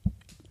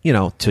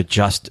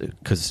just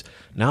because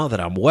now that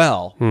I'm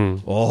well,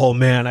 oh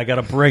man, I got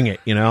to bring it,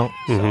 So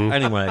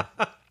anyway,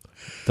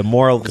 the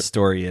moral of the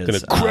story is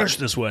Gonna crush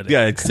this wedding.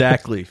 Yeah,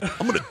 exactly.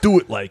 I'm gonna do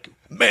it like,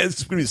 man, this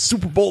is gonna be a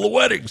Super Bowl of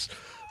weddings.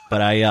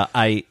 But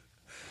I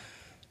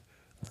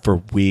for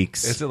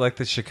weeks. Is it like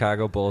the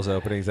Chicago Bulls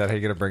opening? Is that how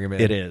you're going to bring him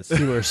in? It is.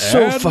 You are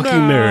so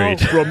fucking married.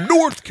 From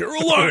North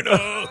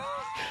Carolina.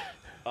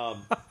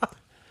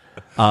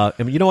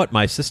 And you know what?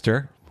 My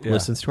sister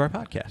listens to our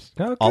podcast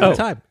Oh, all good. the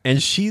time,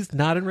 and she's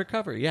not in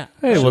recovery. Yeah.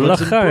 Hey, She well,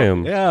 lives in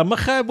l'chaim. Yeah,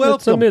 l'chaim, It's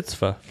a welcome.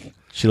 mitzvah.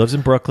 She lives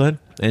in Brooklyn,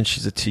 and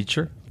she's a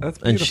teacher. That's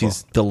and beautiful.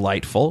 she's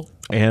delightful.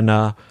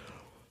 And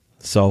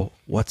so,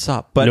 what's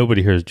up? But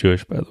Nobody here is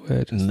Jewish, by the way.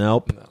 I just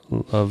nope.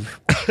 love.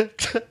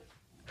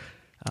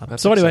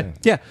 That's So anyway, exciting.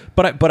 yeah,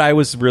 but I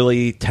was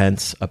really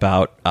tense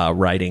about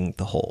writing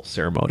the whole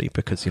ceremony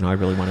because I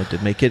really wanted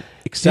to make it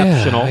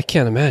exceptional. Yeah, I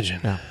can't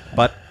imagine. Yeah.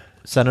 But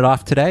sent it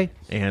off today,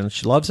 and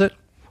she loves it.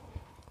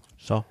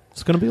 So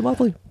it's going to be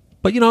lovely.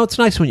 But it's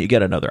nice when you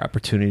get another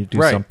opportunity to do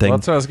Right. something. Well,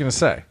 that's what I was going to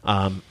say.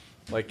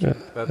 Like, A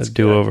that's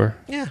do-over.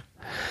 Yeah.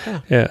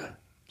 Yeah.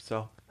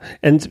 So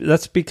And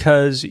that's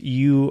because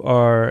you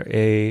are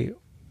an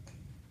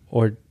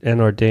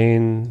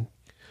ordained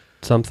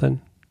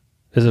something?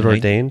 Is it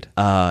ordained?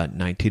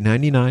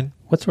 1999.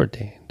 What's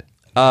ordained?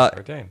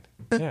 Ordained.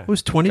 It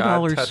was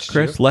 $20,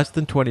 Chris. You. Less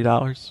than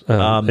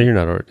 $20. You're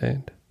not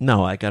ordained.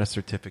 No, I got a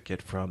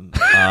certificate from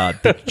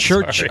the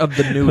Church of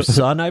the New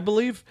Sun, I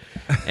believe.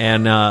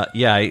 And I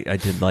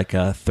did like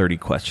a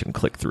 30-question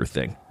click-through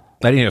thing.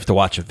 I didn't have to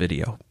watch a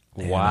video.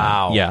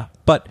 Wow. Yeah,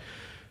 but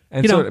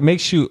and so it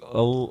makes you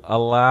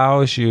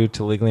allows you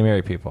to legally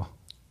marry people,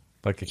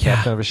 like a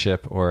captain of a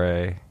ship or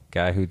a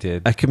guy who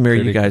did. I can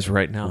marry you guys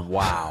right now.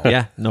 Wow.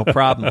 Yeah, no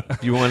problem.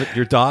 You want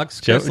your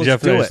dogs? Jeff and I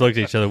just looked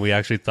at each other. We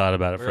actually thought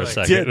about it for a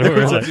second. We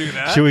were like,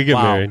 should we get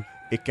married?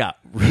 It got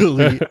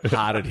really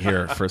hot in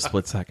here for a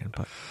split second,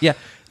 but yeah,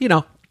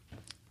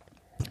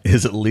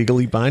 is it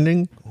legally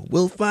binding?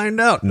 We'll find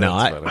out. No,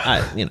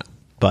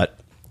 but.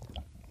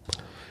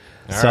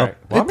 All right.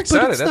 Well, I'm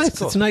excited. It's That's nice.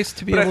 cool. It's nice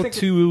to be able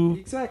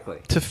to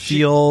to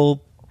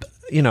feel,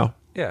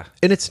 Yeah.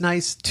 And it's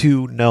nice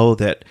to know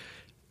that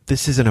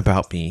this isn't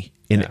about me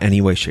in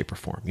any way, shape, or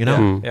form.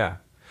 Yeah.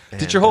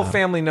 Did your whole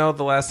family know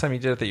the last time you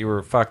did it that you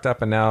were fucked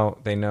up, and now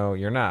they know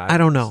you're not? I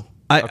don't know.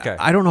 Okay.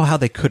 I don't know how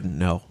they couldn't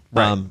know.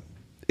 Right.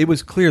 It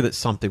was clear that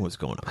something was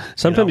going on.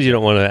 Sometimes you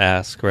don't want to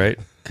ask, right?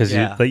 Because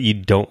you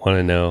don't want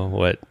to know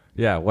what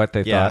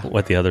they thought,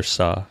 what the others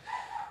saw.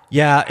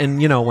 Yeah, and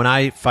when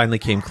I finally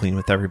came clean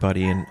with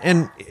everybody,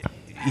 and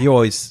you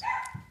always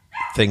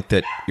think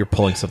that you're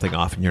pulling something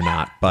off, and you're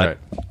not. But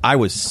I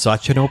was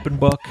such an open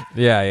book,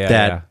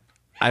 that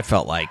I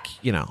felt like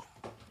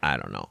I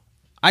don't know.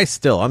 I'm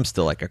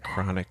still like a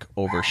chronic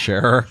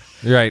oversharer,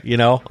 right?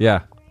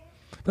 Yeah,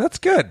 but that's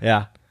good.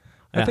 Yeah.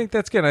 I think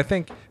that's good. I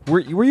think were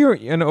you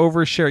an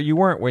overshare? You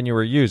weren't when you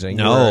were using.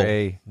 No,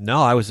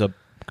 I was a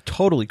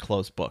totally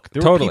closed book.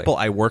 There were people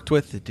I worked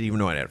with that didn't even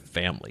know I had a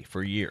family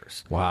for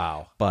years.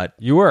 Wow. But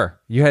you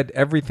had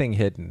everything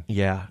hidden.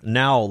 Yeah.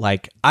 Now,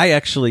 I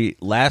actually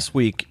last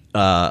week,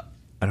 I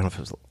don't know if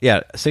it was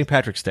St.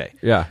 Patrick's Day.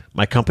 Yeah.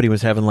 My company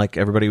was having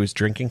everybody was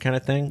drinking kind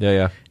of thing.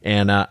 Yeah.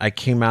 And I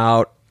came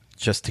out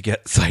just to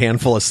get a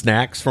handful of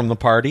snacks from the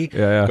party.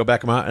 Yeah. Go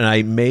back them out, and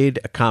I made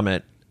a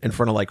comment in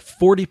front of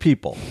 40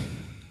 people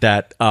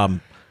that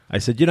I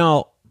said,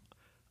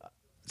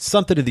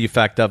 something to the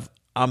effect of,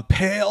 I'm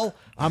pale,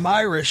 I'm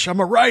Irish, I'm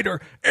a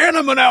writer, and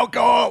I'm an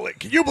alcoholic.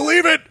 Can you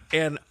believe it?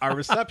 And our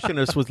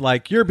receptionist was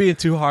like, you're being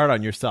too hard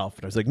on yourself.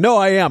 And I was like, no,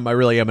 I am. I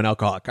really am an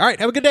alcoholic. All right,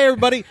 have a good day,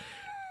 everybody.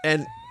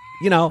 And,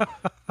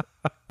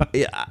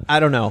 I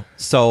don't know.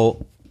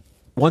 So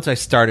once I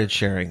started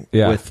sharing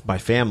with my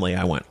family,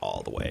 I went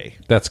all the way.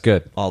 That's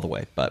good. All the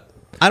way. But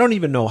I don't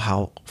even know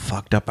how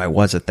fucked up I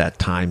was at that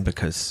time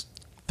because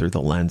through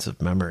the lens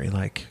of memory,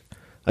 I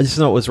just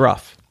know it was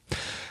rough.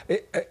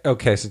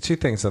 Okay, so two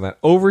things on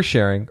that.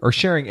 Oversharing or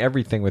sharing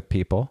everything with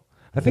people.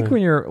 I think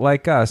when you're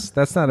like us,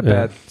 that's not a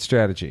bad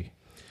strategy.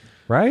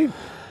 Right?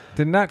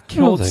 Did not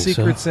hold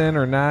secrets in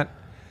or not.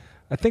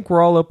 I think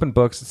we're all open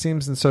books. It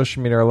seems in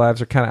social media our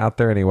lives are kind of out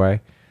there anyway.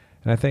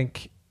 And I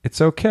think it's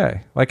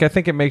okay. I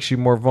think it makes you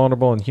more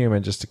vulnerable and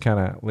human just to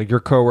kind of your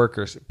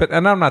coworkers.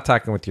 And I'm not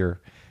talking with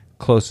your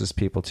closest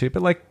people too,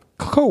 but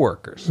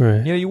coworkers.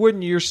 Right. You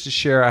wouldn't used to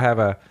share, I have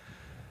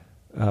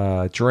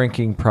a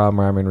drinking problem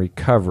or I'm in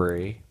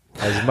recovery.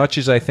 As much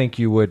as I think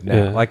you would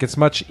now. Yeah. It's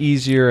much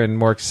easier and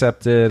more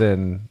accepted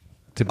and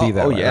to be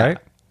that way, right?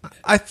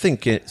 I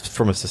think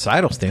from a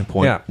societal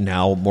standpoint,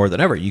 now more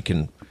than ever, you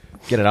can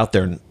get it out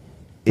there and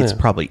it's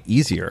probably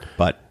easier.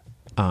 But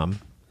and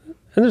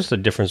there's a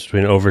difference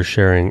between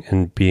oversharing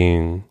and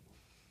being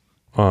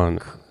on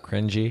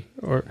cringy.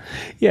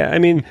 I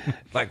mean,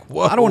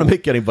 whoa. I don't want to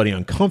make anybody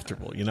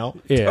uncomfortable,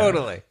 Yeah.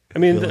 Totally. I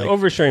mean, the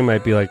oversharing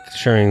might be like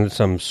sharing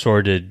some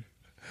sordid,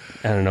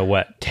 I don't know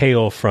what,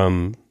 tale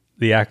from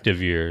the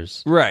active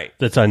years. Right.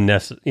 That's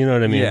unnecessary. You know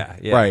what I mean?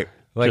 Yeah. Right.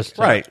 Just,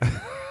 right.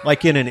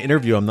 In an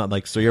interview, I'm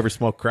not so you ever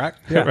smoke crack?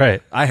 Yeah.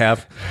 Right. I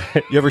have.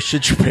 You ever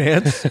shit your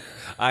pants?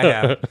 I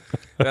have.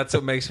 That's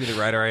what makes me the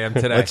writer I am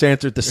today. Let's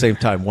answer at the same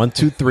time. 1,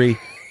 2, 3.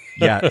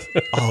 Yeah.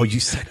 Oh, you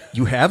said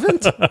you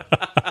haven't?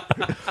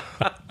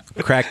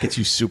 Crack gets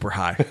you super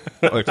high.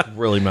 It's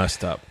really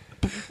messed up.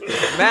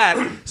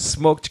 Matt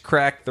smoked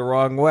crack the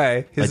wrong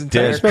way. His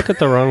entire smoke it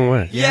the wrong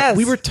way. Yes.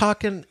 We were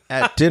talking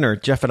at dinner,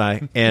 Jeff and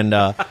I, and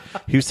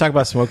he was talking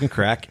about smoking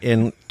crack.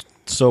 And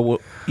so,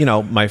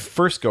 my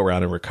first go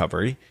around in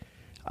recovery,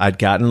 I'd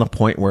gotten to the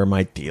point where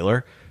my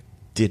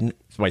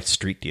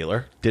street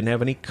dealer didn't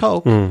have any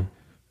coke.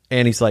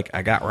 And he's like,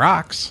 I got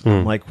rocks.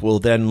 I'm like, well,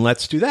 then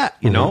let's do that,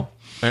 you know?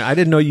 And I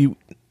didn't know you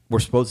were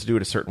supposed to do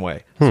it a certain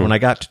way. So when I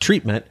got to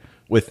treatment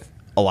with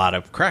a lot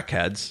of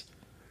crackheads,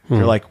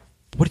 they're like,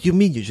 what do you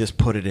mean you just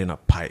put it in a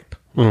pipe?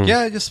 Yeah,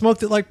 I just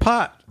smoked it like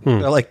pot.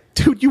 They're like,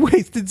 dude, you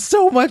wasted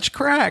so much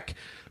crack.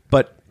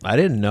 But I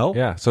didn't know.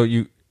 Yeah, so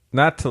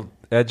not to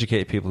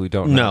educate people who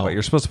don't know, but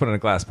you're supposed to put it in a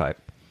glass pipe.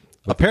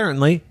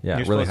 Apparently. Yeah,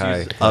 you're really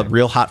high. a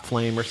real hot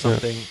flame or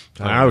something.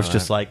 And I was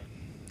just like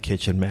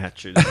kitchen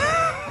matches.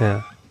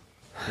 Yeah.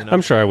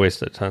 I'm sure I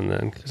wasted a ton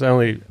then because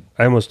I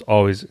almost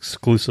always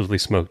exclusively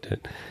smoked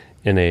it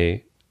in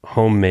a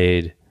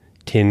homemade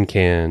tin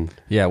can.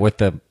 Yeah, with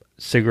the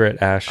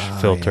cigarette ash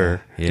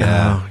filter.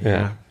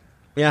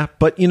 Yeah.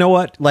 But you know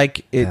what?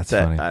 That's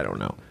funny. I don't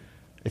know.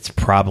 It's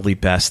probably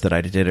best that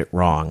I did it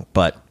wrong,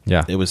 but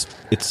Yeah. It was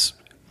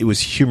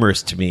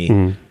humorous to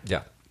me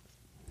Yeah.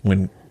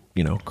 when,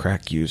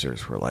 crack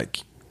users were like,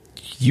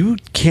 you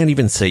can't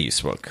even say you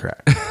smoke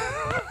crack.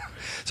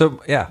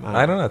 So, yeah,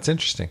 I don't know. It's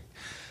interesting.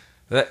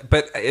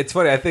 But it's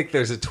funny. I think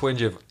there's a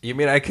twinge of, you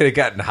mean I could have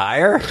gotten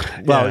higher?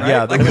 Well, right?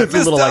 yeah, Like, there was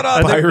a little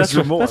like buyer's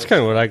remorse. That's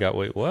kind of what I got.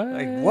 Wait, what?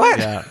 Like, what?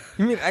 Yeah.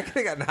 You mean I could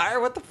have gotten higher?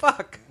 What the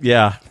fuck?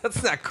 Yeah.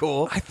 That's not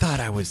cool. I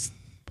thought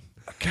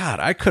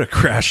I could have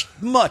crashed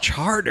much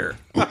harder.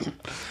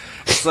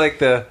 It's like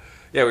we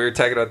were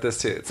talking about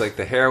this too. It's like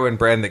the heroin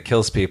brand that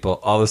kills people.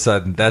 All of a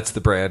sudden, that's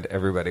the brand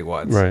everybody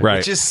wants. Right. Right.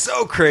 Which is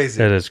so crazy.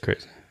 That is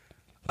crazy.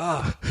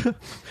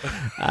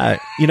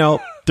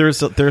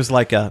 There's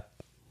like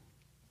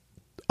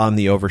on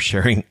the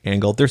oversharing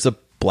angle, there's a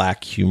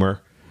black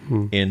humor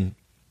in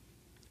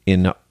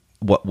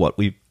what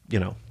we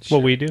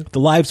What we do. the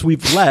lives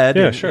we've led,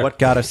 Yeah, and sure. what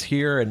got us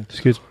here, and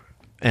Excuse me.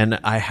 and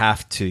I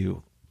have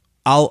to.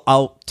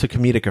 I'll to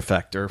comedic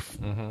effect, or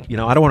I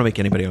don't want to make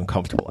anybody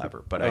uncomfortable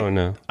ever, but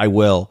no. I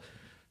will.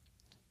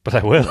 But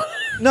I will.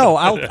 No,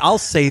 I'll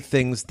say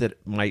things that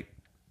might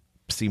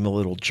seem a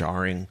little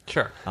jarring.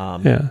 Sure.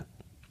 Yeah.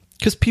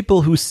 Because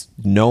people who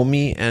know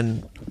me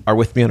and are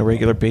with me on a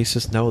regular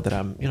basis know that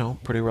I'm,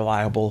 pretty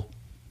reliable.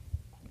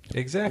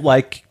 Exactly.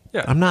 Like,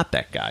 Yeah. I'm not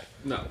that guy.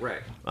 No,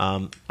 right.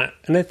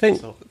 And I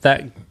think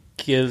that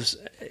gives,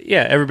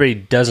 everybody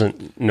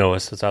doesn't know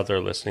us that's out there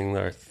listening.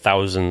 There are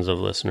thousands of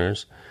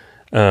listeners.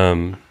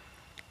 And,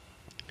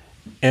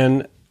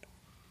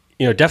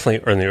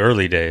 definitely in the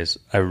early days,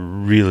 I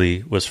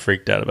really was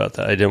freaked out about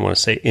that. I didn't want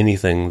to say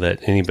anything that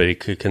anybody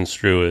could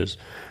construe as,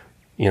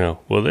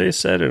 well, they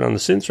said it on the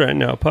Since Right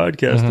Now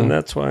podcast, and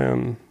that's why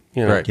I'm,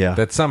 Right. Yeah.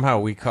 That somehow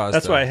we caused.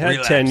 That's why I had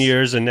relapse. 10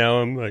 years, and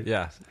now I'm like,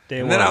 Yeah. Day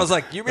And one. then I was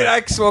like, you mean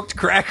I smoked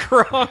crack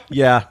wrong?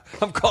 Yeah.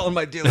 I'm calling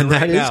my dealer And right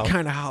that is now.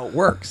 kind of how it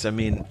works. I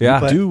mean,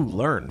 Yeah. you do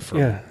learn from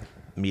Yeah.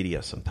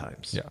 media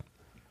sometimes. Yeah.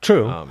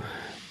 True.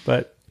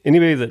 But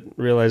anybody that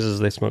realizes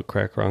they smoke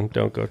crack wrong,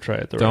 don't go try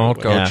it the Don't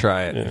right go way. Yeah.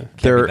 try it. Yeah. Can't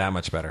There- be that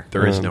much better.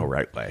 There is no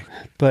right way.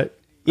 But,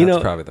 That's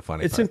probably the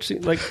funny it's part.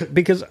 interesting,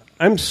 because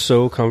I'm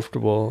so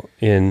comfortable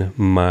in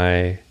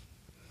my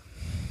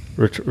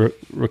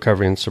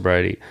recovery and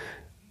sobriety.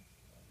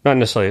 Not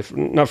necessarily,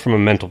 not from a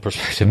mental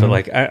perspective,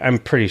 but I'm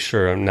pretty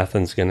sure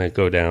nothing's going to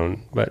go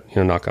down. But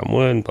knock on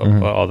wood, blah, blah,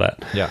 blah, all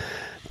that. Yeah.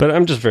 But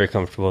I'm just very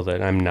comfortable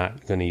that I'm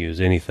not going to use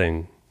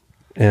anything.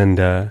 And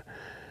did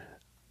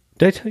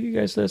I tell you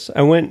guys this?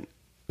 I went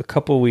a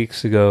couple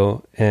weeks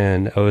ago,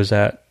 and I was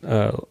at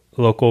a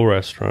local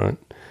restaurant,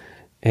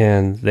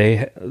 and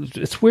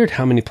it's weird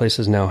how many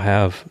places now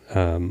have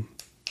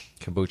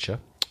Kombucha.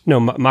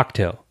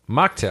 mocktail.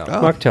 Mocktail.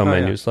 Mocktail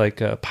menus.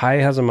 Like Pi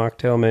has a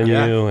mocktail menu,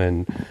 Yeah.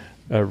 and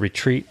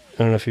Retreat. I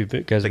don't know if you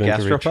guys have been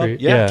to Gastropub? Retreat.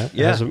 Yeah.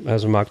 Has a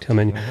mocktail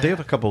menu. They have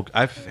a couple.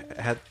 I've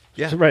had.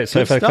 Yeah. So, right. So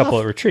good I've had a couple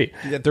stuff. at Retreat.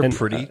 Yeah, they're And,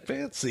 pretty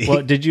fancy.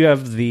 Well, did you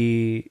have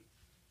the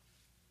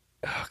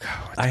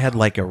I had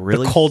like a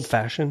really cold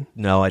fashion?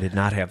 No, I did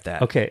not have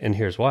that. Okay, and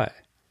here's why.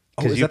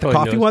 Oh, is you that the probably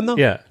coffee noticed- one though?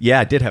 Yeah. Yeah,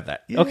 I did have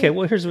that. Okay,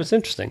 well, here's what's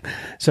interesting.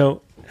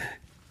 So,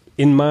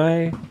 in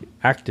my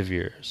active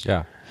years,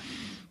 Yeah.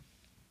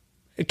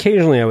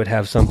 occasionally I would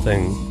have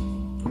something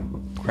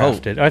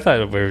crafted. I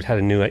thought we had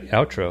a new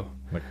outro.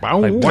 Like,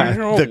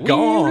 The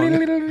gong.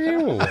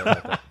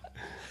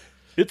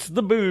 It's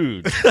the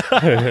booze.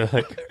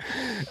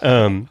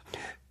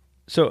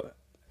 So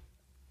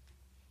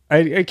I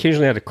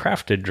occasionally had a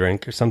crafted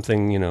drink or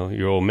something,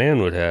 your old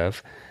man would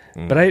have.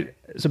 But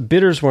so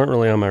bitters weren't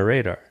really on my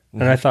radar.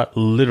 And I thought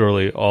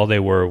literally all they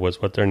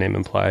was what their name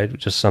implied,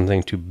 just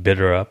something to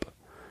bitter up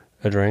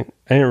a drink.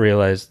 I didn't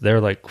realize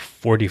they're like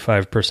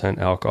 45%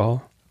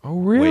 alcohol. Oh,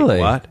 really? Wait,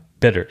 what?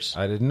 Bitters.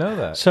 I didn't know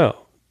that. So,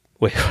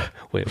 wait,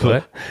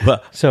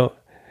 what? So,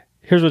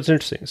 here's what's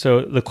interesting.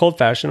 So, the cold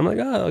fashion, I'm like,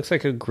 it looks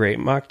like a great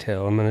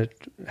mocktail. I'm going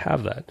to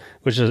have that.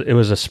 It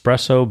was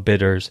espresso,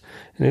 bitters,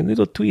 and a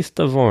little twist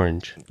of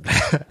orange.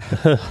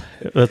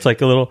 That's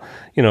like a little,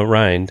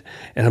 rind.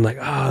 And I'm like,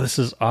 this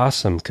is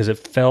awesome because it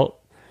felt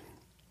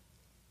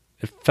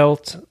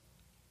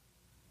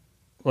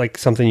like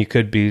something you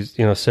could be,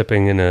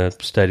 sipping in a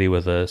study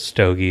with a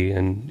stogie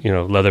and,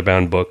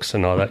 leather-bound books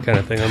and all that kind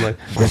of thing. I'm like,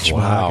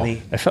 Wow.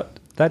 I felt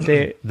that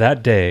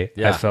day,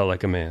 Yeah. I felt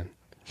like a man.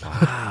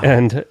 Wow.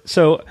 And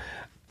so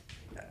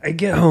I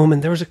get home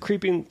and there was a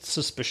creeping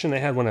suspicion I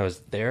had when I was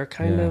there,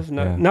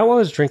 not while I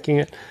was drinking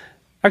it.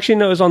 Actually,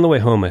 no, it was on the way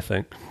home, I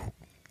think.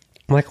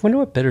 I'm like, I wonder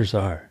what bitters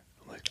are.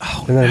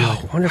 And then I'm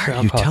like, I wonder if Why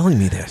are you telling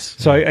me this?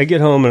 So I get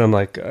home and I'm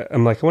like, I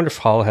wonder if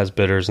Hala has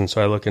bitters. And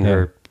so I look in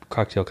her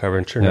cocktail cover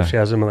and sure enough, she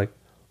has them. I'm like,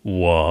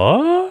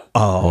 what?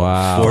 Oh,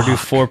 Wow.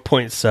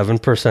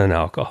 44.7%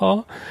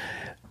 alcohol.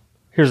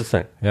 Here's the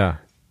thing. Yeah.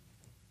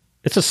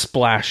 It's a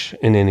splash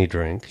in any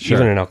drink, Sure.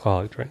 even an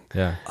alcoholic drink.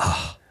 Yeah.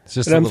 It's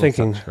just But a I'm little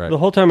thinking, touch, right? the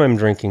whole time I'm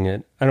drinking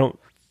it, I don't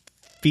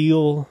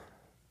feel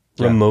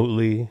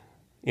remotely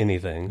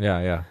anything. Yeah,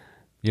 yeah.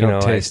 You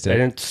don't taste I it.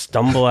 didn't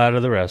stumble out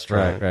of the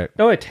restaurant. Right.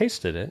 No, I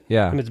tasted it.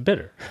 Yeah. I mean, it's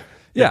bitter.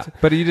 Yeah,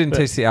 but you didn't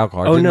taste the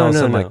alcohol. Oh, didn't no, all of a no,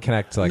 sudden, no. like,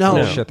 connect to like, No.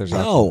 oh shit, there's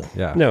alcohol. No.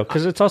 Yeah. No,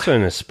 because it's also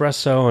an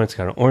espresso and it's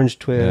got an orange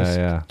twist,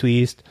 Yeah.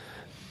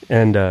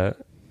 and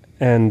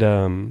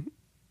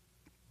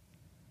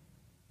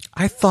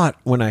I thought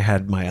when I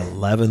had my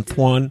 11th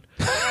one,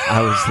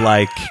 I was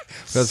like,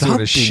 That's doing a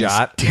something's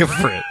shot.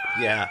 different.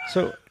 Yeah.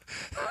 so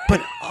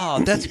But,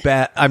 that's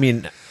bad. I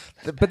mean,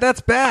 But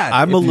that's bad.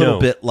 I'm a little no.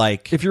 bit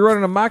like, if you're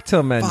running a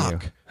mocktail menu,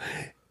 fuck.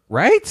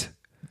 right?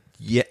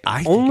 Yeah,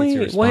 I Only-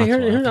 think it's well, here-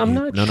 irresponsible. I'm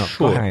not No,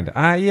 sure. Kind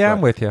of. Yeah,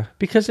 I'm with you.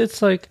 because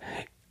it's like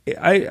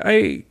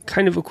I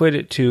kind of equate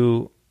it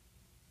to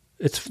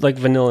it's like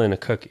vanilla in a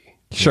cookie,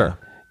 Sure.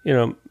 you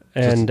know,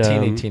 and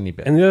a teeny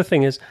bit. And the other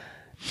thing is,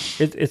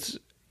 it's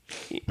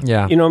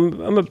Yeah. you know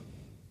I'm a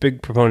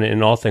big proponent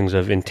in all things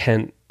of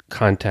intent,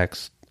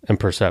 context, and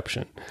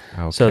perception.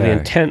 So the Okay.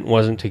 intent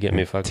wasn't to get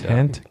me fucked up.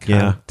 Intent, Yeah.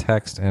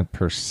 context, and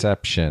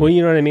perception. Well,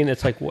 you know what I mean.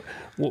 It's like what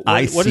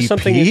is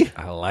something? ICP?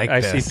 I like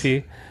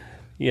ICP.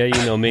 Yeah,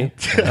 you know me.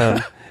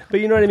 But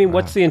you know what I mean.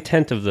 What's the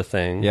intent of the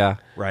thing? Yeah.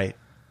 Right.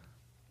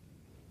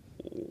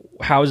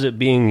 How is it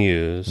being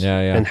used? Yeah.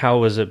 And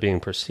how is it being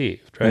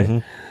perceived?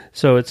 Right.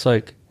 So it's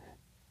like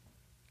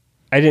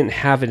I didn't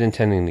have it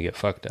intending to get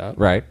fucked up.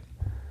 Right.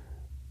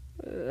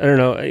 I don't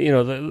know. You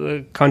know,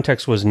 the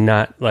context was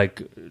not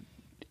like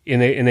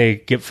in a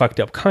get fucked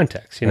up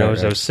context. You know, Right, as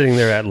I right. was sitting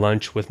there at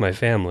lunch with my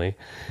family,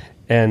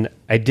 and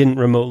I didn't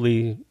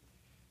remotely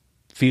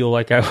feel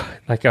like I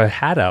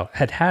had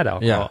alcohol.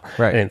 Yeah,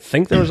 right. I didn't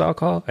think there was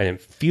alcohol. I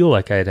didn't feel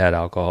like I had had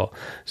alcohol.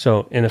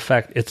 So in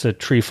effect, it's a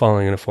tree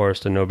falling in a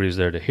forest and nobody's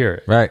there to hear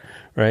it. Right.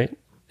 Right.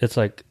 It's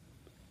like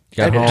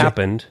Got it home.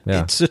 happened.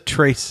 Yeah. It's a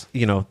trace,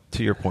 to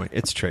your point.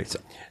 It's trace.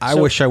 I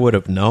So- wish I would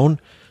have known,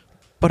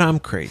 but I'm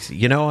crazy.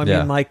 I Yeah.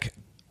 mean, like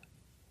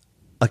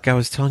I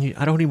was telling you,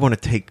 I don't even want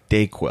to take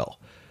Dayquil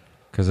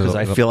because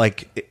I feel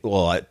like,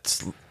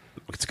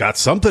 it's got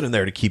something in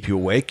there to keep you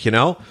awake,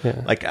 Yeah.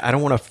 Like, I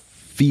don't want to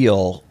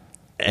feel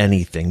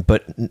anything,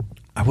 but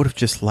I would have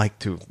just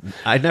liked to.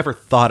 I never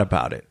thought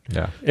about it.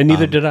 Yeah. And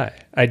neither did I.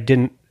 I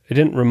didn't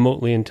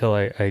remotely until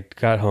I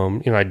got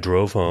home. I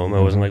drove home. I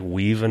wasn't like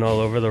weaving all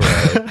over the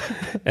road.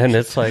 And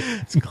it's like,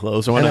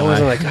 Close one and I eye.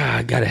 wasn't like,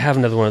 I got to have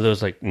another one of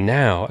those like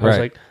now. I was Right.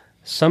 like,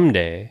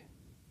 someday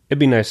it'd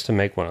be nice to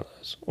make one of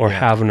those or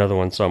have another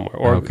one somewhere.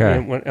 Or Okay.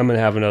 I'm going to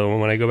have another one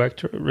when I go back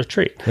to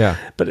retreat. Yeah.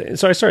 But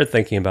so I started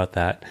thinking about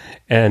that.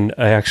 And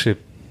I actually,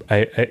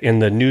 I in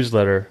the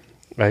newsletter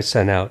I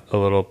sent out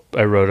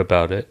I wrote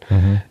about it.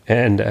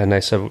 And I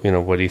said,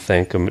 what do you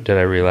think? Did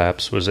I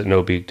relapse? Was it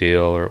no big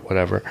deal or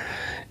whatever?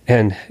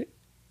 And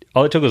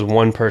all it took was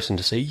one person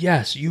to say,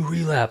 yes, you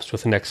relapsed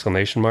with an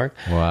exclamation mark.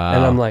 Wow.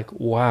 And I'm like,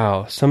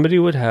 wow, somebody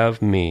would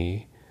have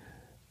me.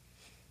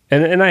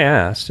 And I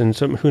asked, and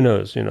who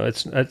knows,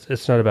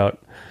 it's not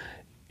about,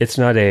 it's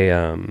not a,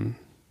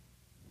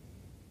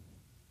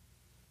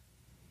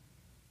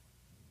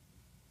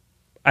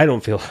 I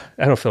don't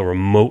feel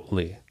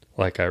remotely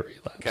like I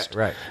relapsed. Okay,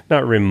 right.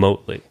 Not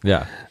remotely.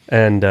 Yeah.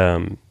 And,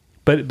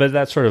 but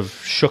that sort of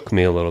shook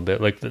me a little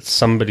bit, like that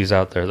somebody's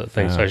out there that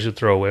thinks I should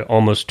throw away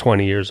almost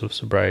 20 years of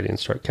sobriety and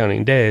start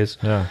counting days.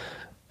 Yeah.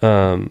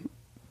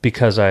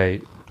 Because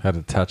I Had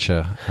to touch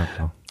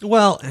alcohol.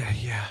 Well,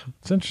 yeah.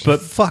 It's interesting.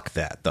 But fuck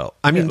that, though.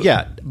 I mean,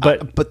 yeah.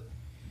 but-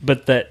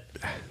 but that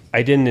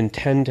I didn't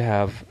intend to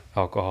have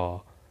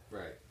alcohol.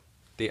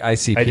 the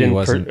ICP I didn't.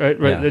 wasn't.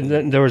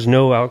 yeah. There was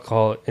no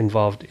alcohol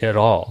involved at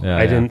all. Yeah,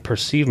 I yeah. didn't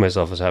perceive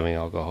myself as having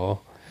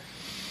alcohol,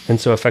 and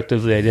so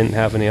effectively, I didn't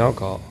have any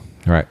alcohol.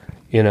 Right.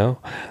 There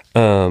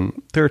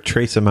there are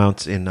trace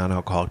amounts in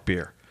non-alcoholic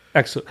beer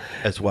excellent,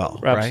 as well,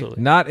 right?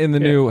 absolutely. Not in the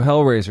new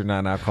Hellraiser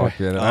non-alcoholic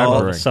beer that I'm Oh,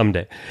 ordering.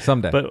 someday.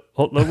 Someday. But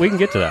we can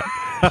get to that.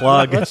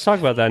 Plug. Let's talk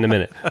about that in a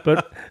minute.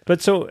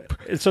 But so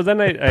then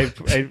I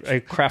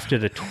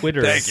crafted a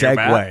Twitter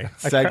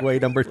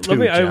Segue number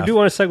 2. I Jeff. do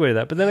want to segue to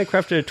that, but then I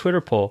crafted a Twitter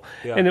poll,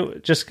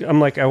 and I'm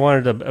like, I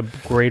wanted a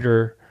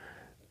greater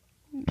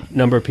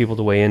number of people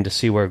to weigh in to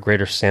see where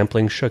greater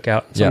sampling shook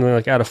out. Something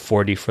like out of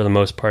 40 for the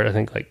most part, I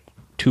think like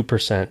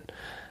 2%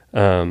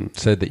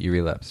 Said that you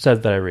relapsed.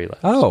 said that I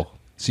relapsed. Oh,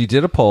 so you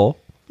did a poll.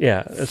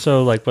 Yeah.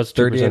 So like, what's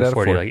 38 2% out of of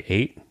 40? 40. Like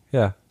 8?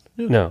 Yeah.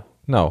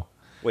 No.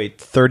 Wait,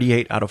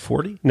 38 out of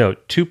 40? No,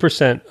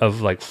 2%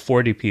 of like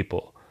 40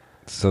 people.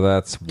 So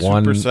that's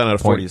 2% out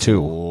of 40 is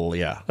 1.2.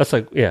 yeah. That's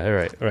like, yeah,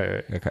 right.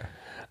 Okay.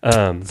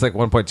 It's like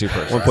 1.2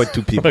 person.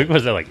 1.2 people. Like,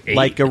 was that like 8?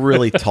 Like a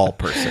really tall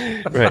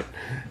person. Right.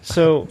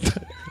 So,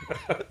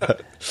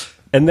 but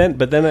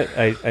then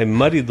I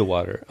muddied the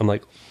water. I'm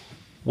like,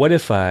 what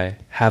if I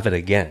have it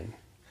again?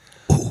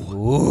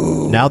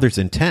 Now there's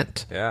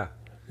intent Yeah.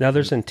 Now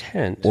there's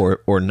intent or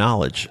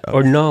knowledge.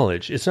 or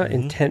knowledge. It's not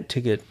intent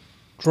to get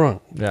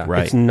drunk. Yeah.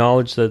 Right. It's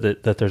knowledge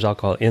that there's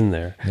alcohol in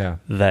there. Yeah.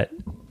 That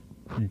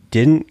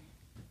didn't.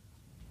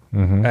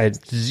 I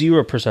had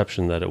zero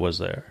perception that it was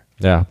there.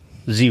 Yeah.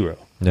 Zero.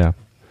 Yeah.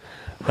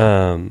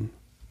 And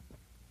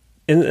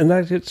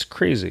that gets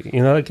crazy.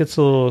 It gets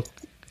a little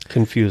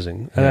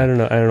confusing. And I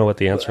don't know what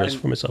the answer is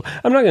for myself.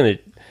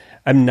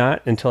 I'm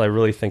not until I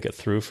really think it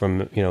through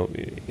from,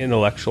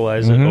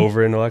 intellectualize it,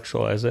 over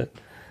intellectualize it.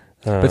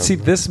 But see,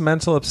 this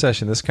mental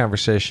obsession, this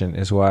conversation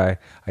is why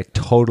I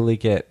totally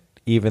get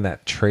even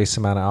that trace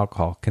amount of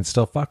alcohol can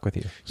still fuck with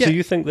you. So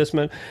you think this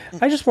meant...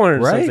 I just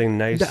wanted something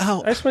nice.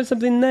 No. I just wanted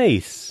something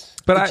nice.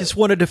 But I just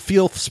wanted to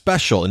feel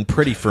special and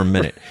pretty for a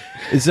minute.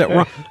 Is that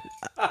wrong?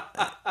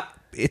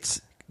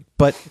 It's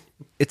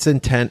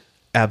intent,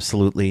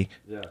 absolutely.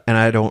 Yeah. And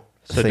I don't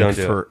think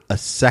for a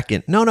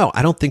second... No,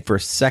 I don't think for a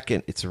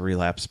second it's a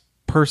relapse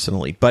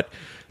personally. But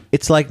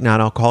it's like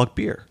non-alcoholic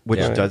beer, which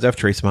does have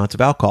trace amounts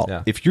of alcohol.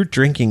 Yeah. If you're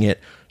drinking it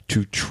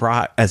to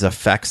try as a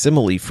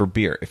facsimile for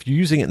beer, if you're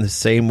using it in the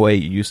same way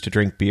you used to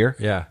drink beer,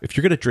 if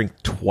you're going to drink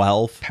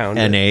 12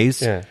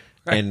 NAs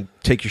and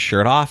take your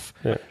shirt off,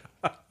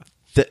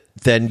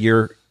 then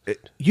you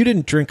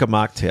didn't drink a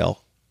mocktail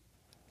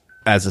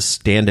as a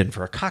stand-in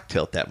for a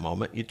cocktail at that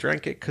moment. You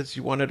drank it because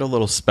you wanted a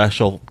little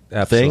special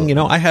thing. You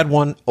know, I had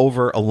one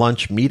over a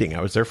lunch meeting.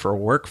 I was there for a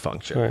work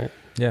function. Right.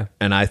 Yeah.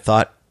 And I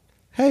thought,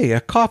 hey,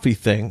 a coffee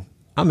thing.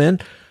 I'm in.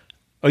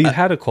 Oh, you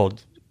had a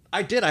cold...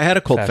 I did. I had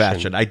a cold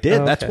fashion. I did. Oh,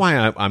 okay. That's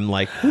why I'm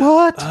like,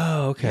 what?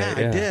 Oh, okay.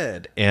 Yeah, I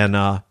did.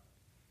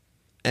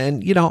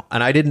 And you know,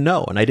 and I didn't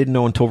know,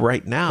 until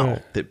right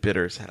now that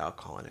bitters had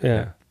alcohol in it.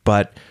 Yeah.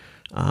 But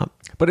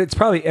it's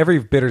probably every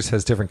bitters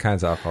has different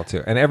kinds of alcohol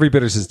too, and every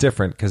bitters is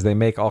different because they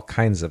make all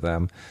kinds of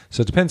them.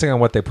 So depending on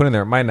what they put in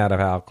there, it might not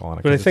have alcohol in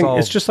it. But I think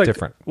it's just like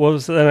different. Well,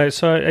 I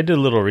did a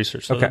little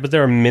research. But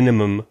there are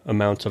minimum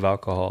amounts of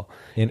alcohol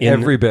in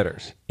every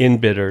bitters. In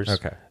bitters.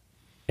 Okay.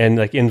 And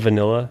like in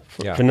vanilla,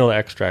 vanilla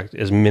extract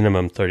is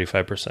minimum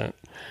 35%.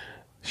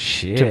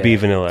 Shit. To be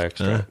vanilla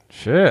extract.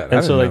 Shit. I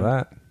didn't know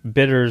that.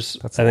 Bitters,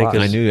 That's I think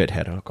I knew it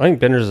had alcohol. I think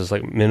bitters is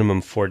like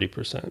minimum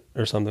 40%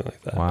 or something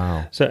like that.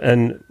 Wow. So,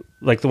 and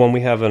like the one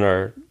we have in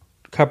our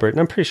cupboard, and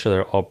I'm pretty sure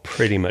they're all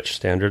pretty much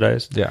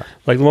standardized. Yeah.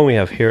 Like the one we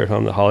have here at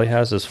home that Holly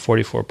has is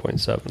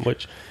 44.7,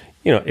 which,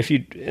 you know,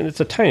 and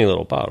it's a tiny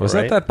little bottle, Was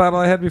right? that bottle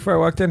I had before I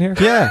walked in here?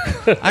 Yeah.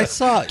 I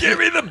saw it. Give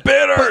me the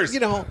bitters! But, you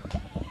know,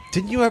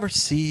 didn't you ever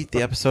see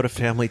the episode of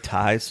Family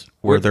Ties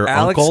where their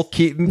Alex uncle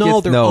Keaton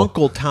their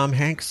uncle Tom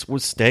Hanks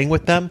was staying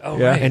with them,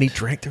 and he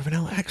drank their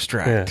vanilla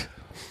extract. Yeah.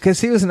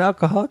 Because he was an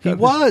alcoholic. He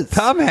was.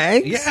 Tom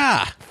Hanks?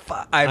 Yeah.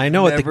 I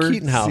know at the never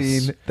Keaton house.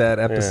 Seen that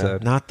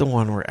episode. Not the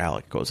one where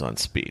Alec goes on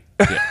speed.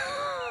 Yeah.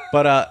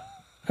 But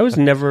I was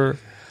never...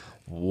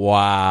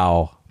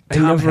 Wow.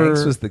 Tom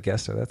Hanks was the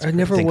guest star. That's I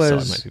never I think was... so.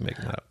 I might be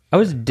making that up. I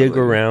was dig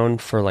around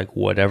for like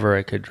whatever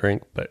I could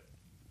drink, but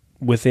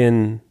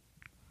within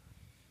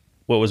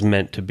what was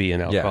meant to be an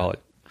alcoholic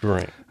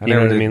drink. I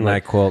never did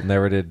NyQuil.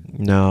 Never did.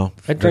 No.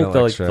 I drank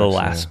vanilla the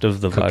last of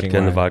the vodka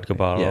in the vodka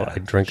bottle. Yeah.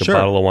 I'd drink a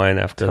bottle of wine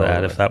after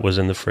that. If that was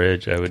in the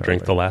fridge, I would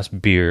drink the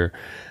last beer,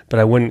 but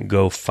I wouldn't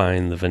go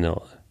find the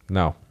vanilla.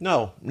 No.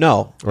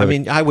 I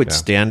mean, I would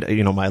stand,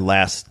 my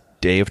last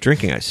day of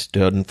drinking, I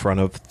stood in front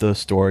of the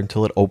store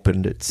until it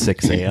opened at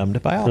 6 a.m. to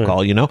buy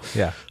alcohol,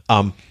 Yeah.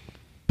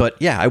 But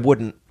yeah,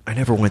 I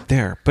never went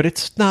there. But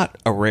it's not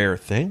a rare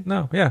thing.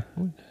 No, yeah.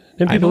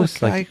 And I know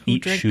people a guy who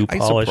eat drank shoe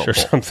polish or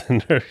isopropyl.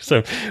 something.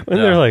 So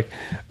when they're like,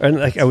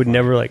 I would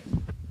never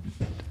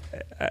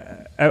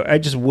I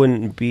just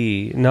wouldn't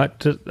be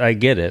I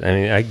get it. I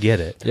mean, I get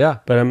it. Yeah.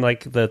 But I'm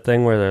like the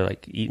thing where they're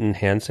like eating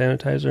hand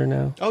sanitizer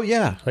now. Oh,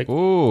 yeah. Like,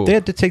 Ooh. They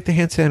had to take the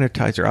hand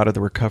sanitizer out of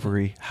the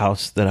recovery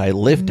house that I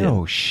lived in.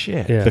 No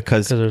shit. Yeah,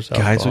 Because there's guys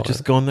alcohol would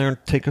just go in there and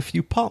take a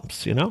few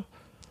pumps,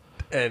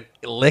 And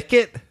lick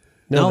it?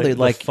 No, the they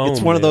like, foam, it's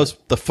one of those,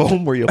 the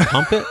foam where you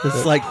pump it.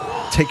 It's like,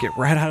 take it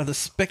right out of the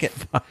spigot.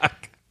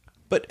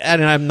 But,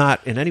 and I'm not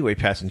in any way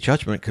passing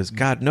judgment because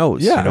God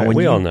knows. Yeah,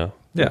 we all know.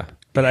 Yeah.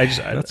 But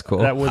that's cool.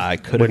 That I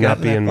could would have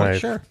not be in my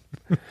sure.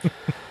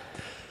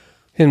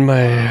 in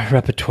my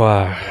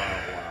repertoire.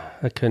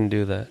 I couldn't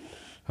do that.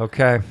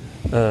 Okay.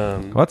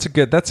 Well,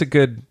 that's a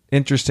good,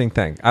 interesting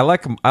thing. I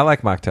like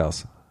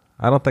mocktails.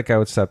 I don't think I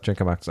would stop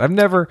drinking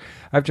mocktails.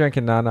 I've drank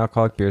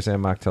non-alcoholic beers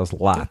and mocktails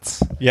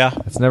lots. Yeah.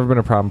 It's never been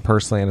a problem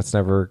personally, and it's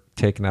never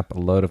taken up a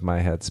load of my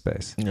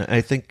headspace.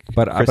 I think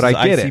But I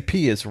get it.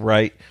 ICP is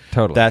right.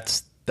 Totally.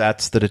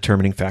 That's the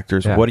determining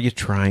factors. Yeah. What are you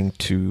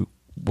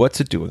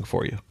what's it doing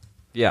for you?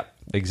 Yeah,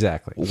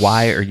 exactly.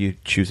 Why are you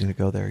choosing to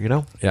go there,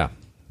 Yeah.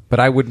 But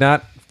I would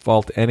not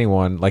fault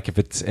anyone, like if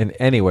it's in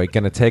any way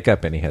going to take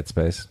up any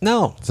headspace.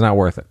 No. It's not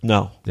worth it.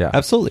 No. Yeah.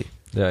 Absolutely.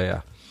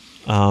 Yeah.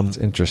 It's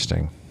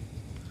interesting.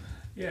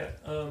 Yeah.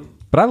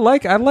 But I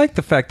like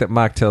the fact that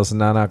mocktails is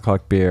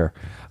non-alcoholic beer.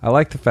 I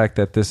like the fact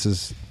that this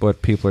is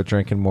what people are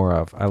drinking more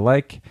of. I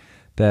like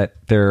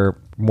that they're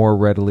more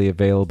readily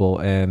available,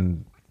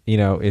 and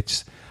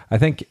I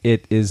think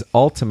it is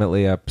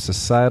ultimately a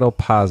societal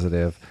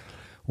positive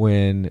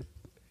when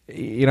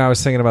I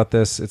was thinking about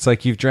this. It's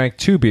like you've drank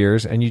 2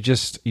 beers and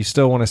you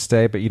still want to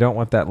stay, but you don't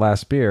want that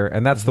last beer,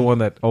 and that's the one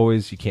that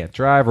always you can't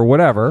drive or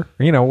whatever,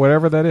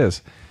 whatever that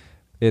is.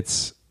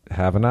 It's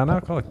have a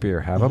non-alcoholic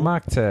beer, have a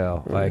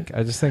mocktail. Like,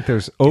 I just think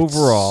there's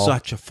overall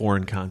such a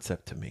foreign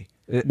concept to me.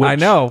 I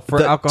know for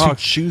alcohol to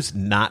choose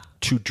not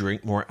to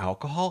drink more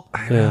alcohol.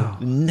 I know.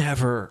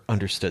 Never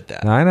understood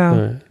that. I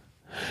know.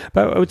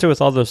 But I would say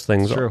with all those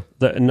things, It's true.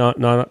 the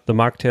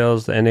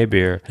mocktails, the NA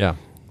beer, Yeah.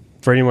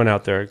 for anyone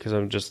out there, because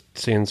I'm just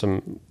seeing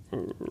some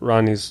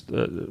Ronnie's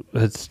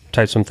has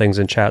typed some things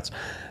in chats.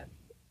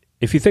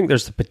 If you think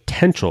there's the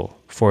potential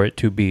for it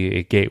to be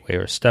a gateway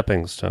or a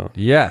stepping stone,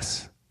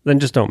 yes, then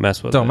just don't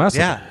mess with it. Don't mess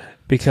with it.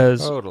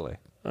 Because Totally.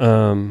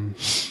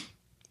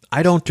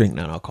 I don't drink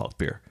non-alcoholic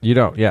beer. You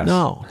don't, yes.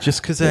 No,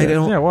 just because I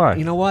don't. Yeah, why?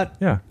 You know what?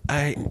 Yeah.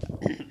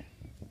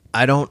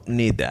 I don't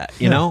need that,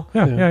 you know?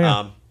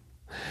 Yeah.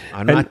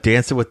 I'm not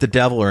dancing with the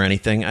devil or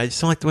anything. I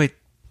just don't like the way it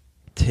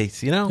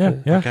tastes, you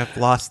know? Yeah. Like I've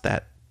lost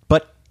that.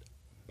 But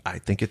I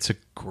think it's a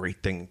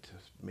great thing to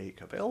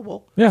make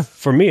available. Yeah.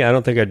 for me, I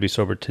don't think I'd be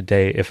sober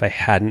today if I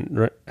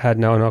hadn't had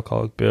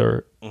non-alcoholic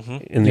beer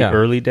in the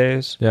early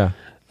days. Yeah.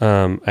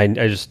 I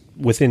just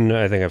within,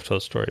 I think I've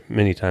told the story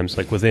many times,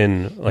 like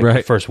within the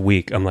Right. first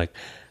week, I'm like,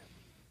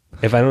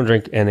 if I don't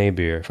drink NA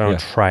beer, if I don't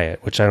try it,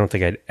 which I don't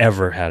think I'd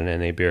ever had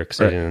an NA beer because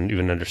I didn't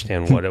even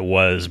understand what it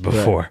was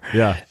before.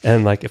 Yeah.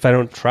 And like, if I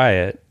don't try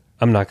it,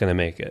 I'm not going to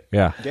make it.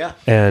 Yeah. Yeah.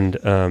 And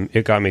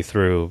it got me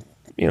through,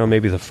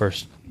 maybe the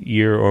first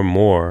year or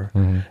more,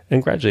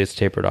 and gradually it's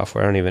tapered off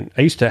where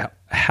I used to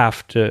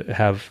have to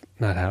have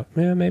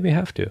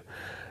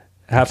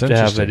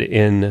it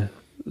in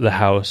the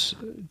house,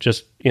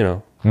 just,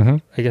 I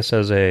guess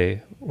as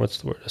a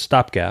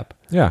stopgap.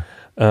 Yeah.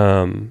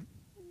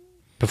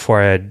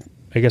 Before I had,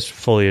 I guess,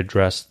 fully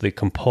addressed the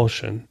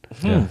compulsion.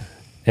 Yeah.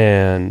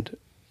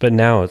 But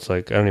now it's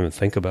like, I don't even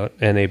think about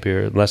NA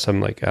beer unless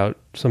I'm like out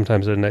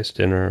sometimes at a nice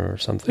dinner or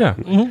something. Yeah.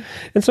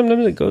 And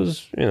sometimes it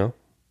goes,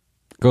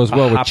 Goes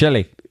well with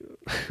chili.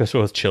 goes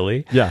well with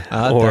chili. Yeah.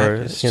 Or,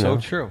 that is so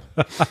true.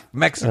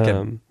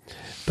 Mexican.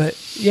 But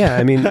yeah,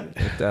 I mean,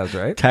 It does,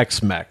 right?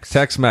 Tex-Mex.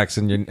 Tex-Mex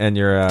and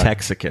your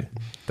Texican.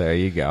 there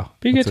you go.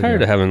 but you get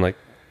tired of having like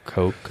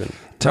Coke and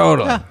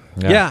Totally.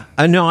 Yeah.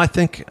 I know. I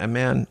think,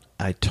 man,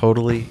 I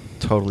totally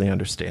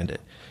understand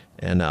it.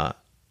 And,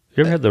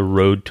 you ever had the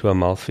Road to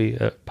Amalfi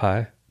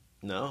pie?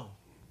 no.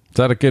 Is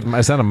that a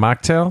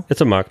mocktail?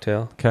 It's a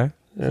mocktail. Okay.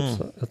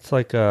 It's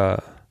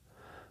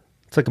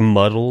like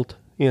muddled,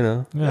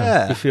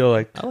 Yeah. You feel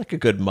like I like a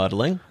good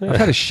muddling. I've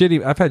had shitty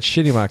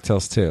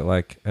mocktails too.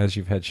 Like as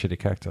you've had shitty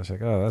cocktails, like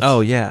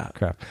that's Yeah.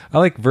 crap. I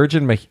like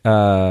virgin. What's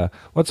the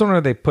one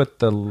where they put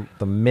the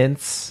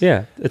mints?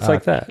 yeah, it's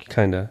like that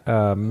kind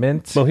of.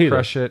 Mint Mojito.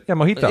 Crush it. Yeah,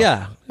 mojito.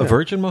 Yeah. A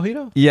virgin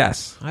mojito?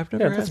 Yes, I've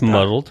never Yeah, had it's that.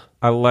 muddled.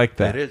 I like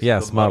that. It is.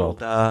 Yes, the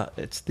muddled.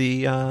 It's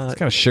the It's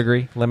kind of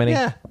sugary, lemony.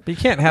 Yeah. But you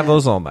can't have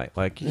those all night.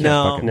 Like you can't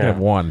No. fucking No. have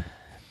one.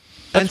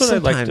 and That's what I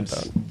liked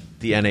sometimes about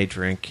the NA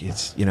drink.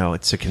 It's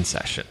it's a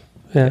concession.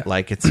 Yeah.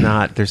 Like it's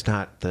not. There's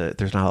not a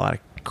lot of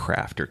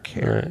craft or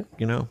care.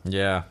 Right.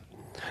 Yeah.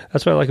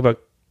 That's what I like about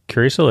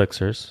Curious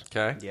Elixirs.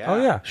 Okay. Yeah. Oh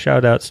yeah.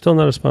 Shout out, still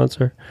not a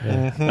sponsor.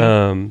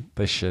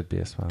 They should be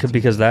a sponsor.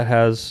 Because that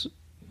has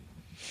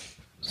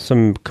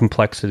some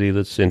complexity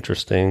that's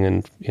interesting,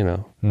 and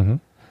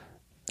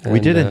We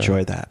did And,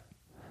 enjoy that.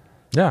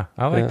 Yeah,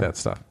 I like Yeah. that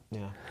stuff.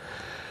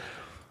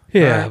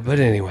 Yeah, but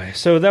anyway,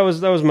 so that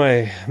was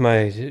my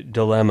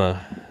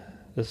dilemma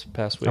this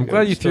past week. I'm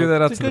glad you threw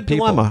that out It's to a the good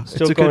people. dilemma.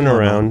 Still It's a good going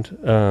dilemma.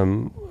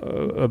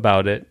 around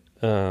about it.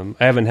 I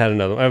haven't had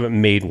another one. I haven't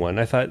made one.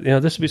 I thought,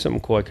 this would be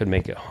something cool I could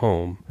make at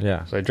home.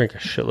 Yeah. So I drink a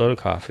shitload of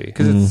coffee.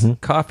 Because it's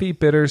coffee,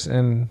 bitters,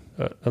 and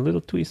A little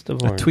twist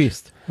of orange.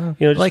 Twist.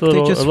 Just Like a they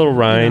little, just, a little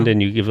rind, you know-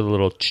 and you give it a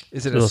little...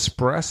 is it little,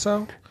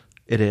 espresso?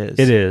 It is.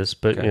 It is,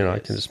 but, Okay. I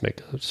can just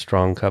make a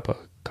strong cup of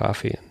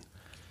coffee.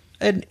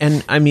 And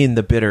I mean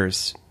the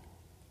bitters.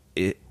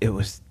 It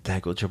was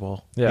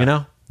negligible.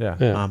 Yeah. Yeah.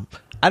 Yeah.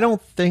 I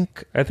don't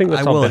think. I think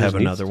that's I all will bitters have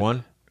needs another to-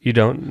 one. You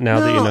don't,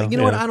 now that you know? You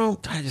know what? Yeah.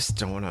 I just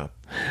don't want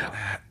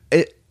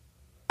to.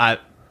 I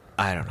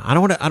don't know. I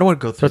don't want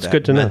to go through That's that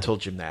good to know. mental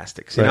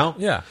gymnastics. You Right. know?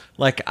 Yeah.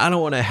 Like I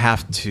don't want to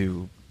have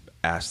to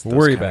ask those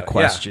Worry kind of about it.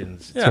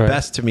 questions. Yeah. It's Right.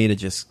 best to me to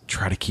just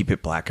try to keep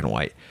it black and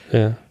white.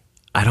 Yeah.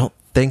 I don't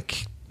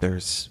think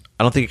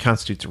it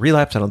constitutes a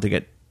relapse. I don't think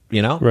it.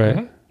 Right.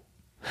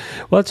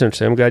 Well, that's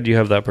interesting. I'm glad you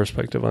have that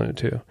perspective on it,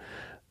 too.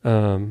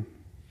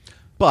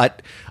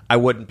 But I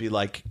wouldn't be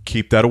like,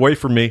 keep that away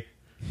from me.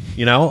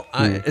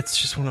 It's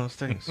just one of those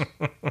things.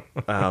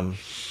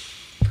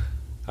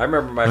 I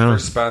remember my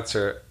first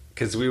sponsor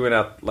because we went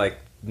out like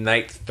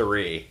night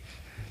 3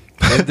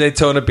 in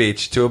Daytona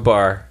Beach to a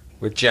bar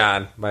with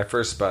John, my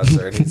first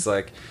sponsor, and he's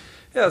like,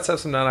 "Yeah, let's have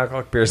some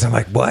non-alcoholic beers." I'm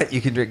like, "What? You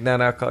can drink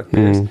non-alcoholic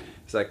beers?"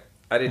 He's like,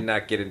 "I did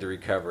not get into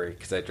recovery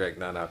because I drank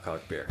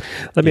non-alcoholic beer."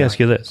 Let me ask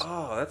you this.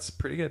 Oh, that's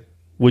pretty good.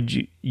 Would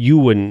you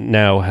wouldn't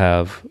now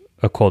have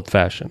a cold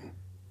fashion?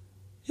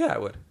 Yeah, I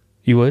would.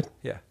 You would?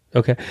 Yeah,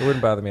 Okay. it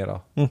wouldn't bother me at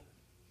all. Because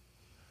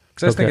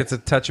I just think Okay. it's a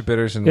touch of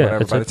bitters and Yeah,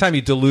 whatever. it's By a- the time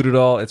you dilute it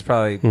all, it's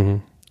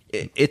probably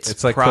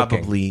It's like probably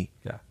cooking.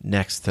 Yeah.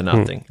 next to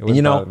nothing. It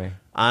wouldn't bother me.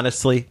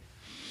 Honestly,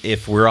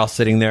 if we're all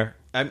sitting there,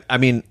 I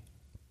mean,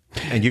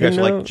 and you guys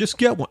are No. like, just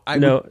get one. I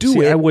No, would do see,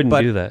 it. I wouldn't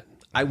but do that.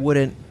 I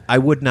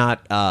would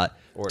not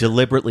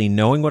deliberately,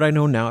 knowing what I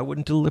know now, I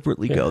wouldn't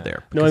deliberately go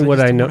there. because Knowing what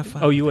just I don't know. wanna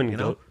fight Oh, you it, wouldn't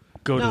know?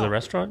 go to No. the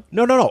restaurant?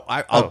 No.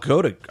 I'll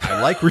go to.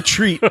 I like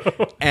retreat,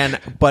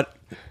 but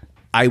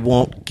I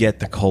won't get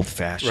the cold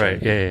fashioned.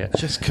 Right. Yeah.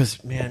 Just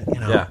because, man,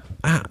 Yeah.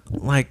 I'm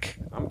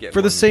getting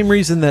for the one. same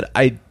reason that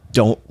I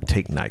don't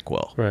take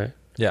NyQuil. Right.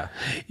 Yeah.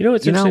 You know,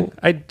 it's interesting.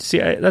 That's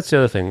the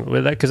other thing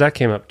with that, because that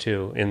came up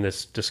too in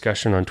this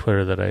discussion on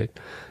Twitter that I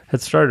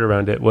had started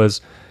around it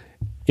was,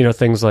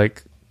 things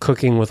like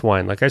cooking with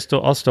wine. Like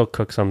I'll still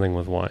cook something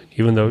with wine,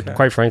 even though,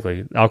 quite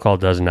frankly, alcohol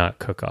does not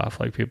cook off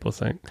like people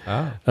think.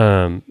 Oh.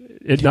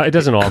 It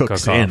doesn't all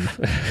cooks cook in. off.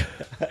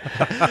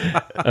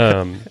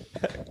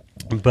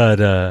 But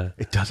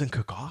It doesn't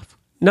cook off.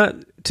 not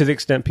to the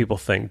extent people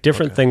think.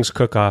 Different things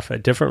cook off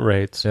at different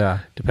rates,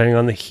 depending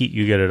on the heat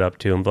you get it up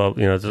to, and blah.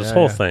 There's this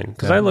whole thing.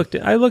 Because I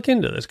look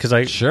into this because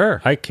I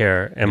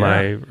care. Am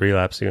I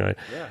relapsing?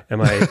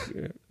 Am I?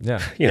 No.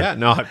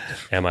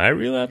 Am I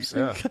relapsing?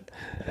 Yeah.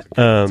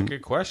 That's a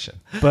good question.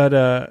 But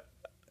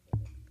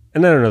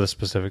and I don't know the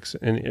specifics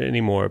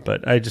anymore.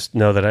 But I just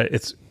know that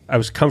I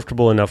was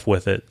comfortable enough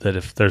with it that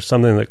if there's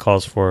something that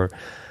calls for,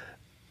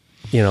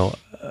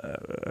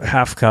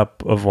 half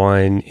cup of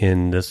wine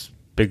in this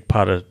big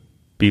pot of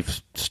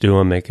beef stew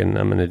I'm making,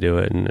 I'm going to do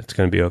it, and it's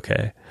going to be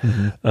okay.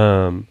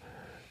 Mm-hmm.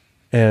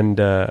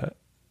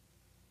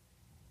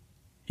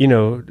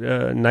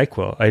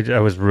 NyQuil. I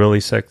was really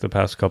sick the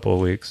past couple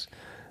of weeks,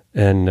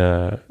 and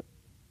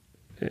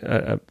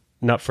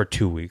not for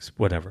 2 weeks,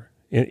 whatever.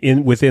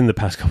 Within the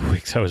past couple of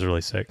weeks, I was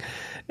really sick,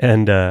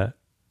 and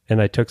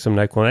I took some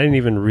NyQuil. And I didn't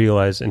even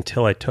realize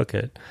until I took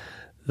it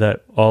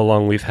that all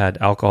along we've had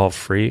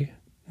alcohol-free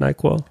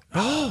NyQuil.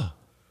 Oh,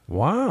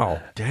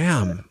 wow!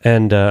 Damn.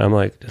 And I'm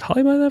like, did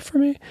Holly buy that for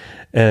me?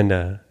 And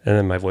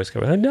then my voice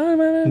goes,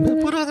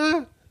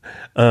 no.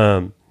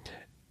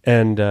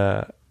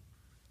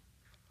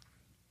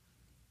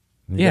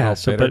 Yeah,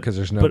 so because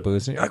there's no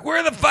booze, and you're like,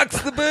 where the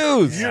fuck's the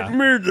booze? Get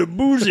me the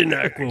boozy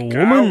NyQuil,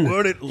 woman. I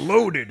want it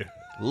loaded.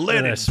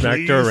 And I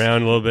smacked her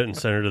around a little bit and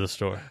sent her to the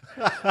store.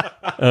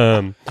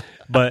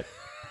 But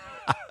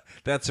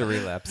that's a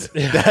relapse.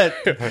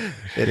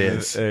 It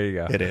is. There you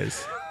go. It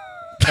is.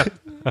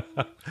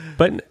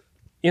 But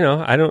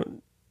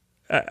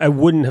I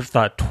wouldn't have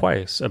thought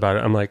twice about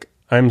it. I'm like,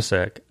 I'm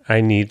sick.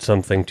 I need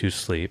something to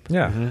sleep.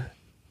 Yeah. Mm-hmm.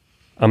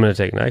 I'm going to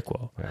take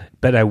NyQuil. Yeah.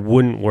 But I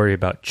wouldn't worry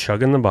about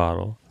chugging the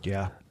bottle.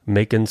 Yeah.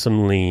 Making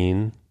some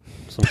lean,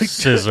 some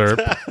scissor.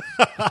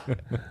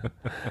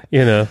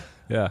 Yeah.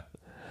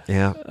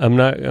 Yeah. I'm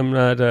not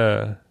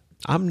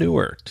I'm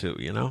newer too,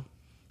 You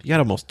got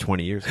almost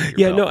 20 years. I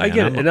get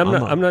it. And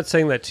I'm not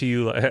saying that to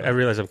you. I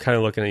realize I'm kind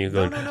of looking at you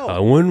going, No. I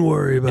wouldn't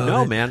worry about it.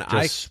 No, man.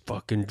 Just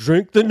fucking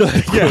drink the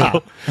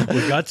NyQuil.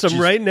 We got some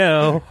right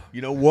now.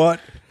 You know what?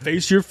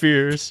 Face your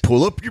fears.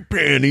 Pull up your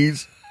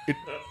panties.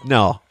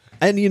 No.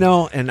 And,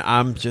 and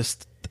I'm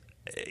just,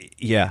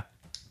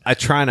 I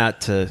try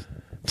not to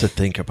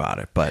think about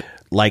it. But,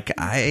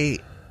 I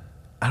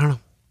don't know.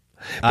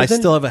 I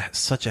still have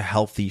such a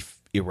healthy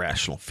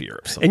irrational fear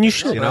of something. And you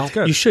should, That's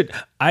good. You should.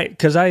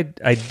 Because I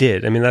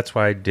did. I mean, that's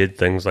why I did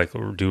things like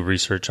do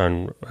research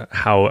on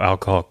how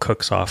alcohol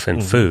cooks off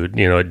in food,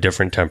 at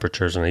different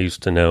temperatures, and I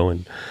used to know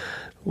and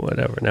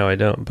whatever. Now I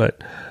don't.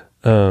 But,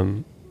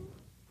 I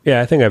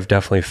think I've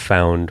definitely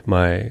found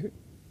my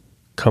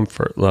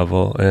comfort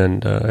level,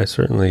 and I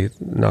certainly,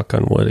 knock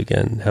on wood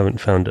again, haven't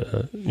found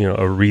a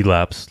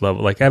relapse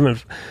level. Like I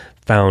haven't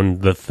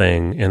found the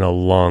thing in a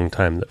long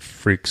time that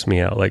freaks me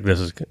out. Like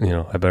this is,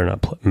 I better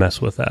not mess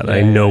with that.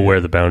 I know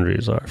where the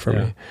boundaries are for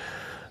me.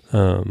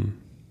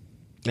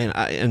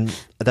 And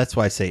that's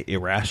why I say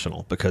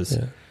irrational, because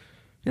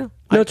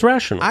it's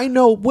rational. I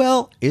know.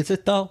 Well, is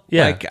it though?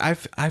 Yeah. Like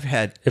I've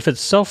had, if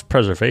it's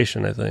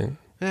self-preservation, I think.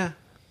 Yeah,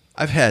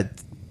 I've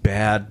had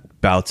bad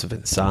bouts of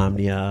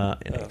insomnia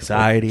and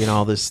anxiety and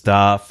all this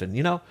stuff, and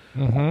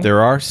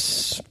there are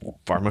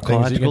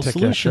pharmacological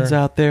solutions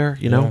out there,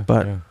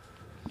 but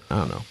I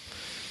don't know.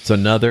 It's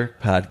another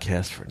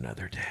podcast for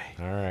another day.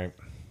 All right.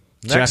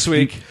 Next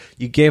week,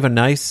 you gave a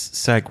nice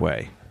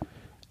segue,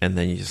 and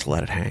then you just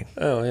let it hang.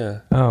 Oh yeah.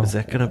 Oh, is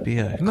that going to be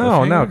a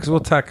no? Because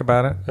we'll talk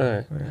about it. All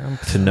right.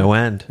 To no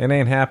end. It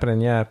ain't happening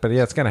yet, but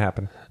it's going to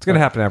happen. It's going to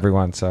happen to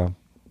everyone. So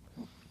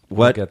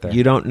what we'll get there.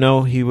 You don't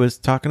know he was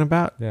talking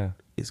about? Yeah,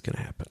 is going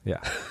to happen.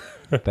 Yeah.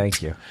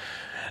 Thank you.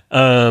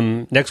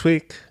 Next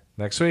week.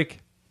 Next week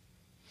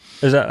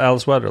is that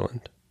Alice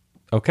Wetterland?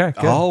 Okay.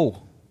 Good.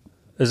 Oh,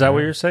 is that what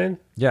you're saying?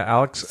 Yeah,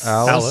 Alice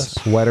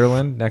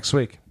Wetterland next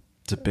week.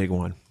 It's a big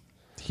one.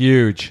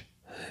 Huge.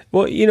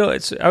 Well,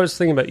 I was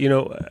thinking about,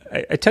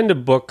 I tend to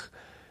book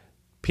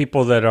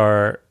people that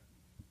are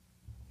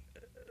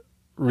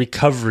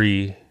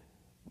recovery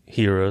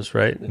heroes,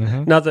 right?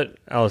 Mm-hmm. Not that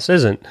Alice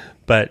isn't,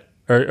 but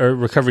or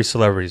recovery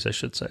celebrities, I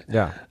should say.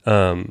 Yeah.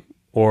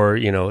 Or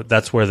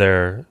that's where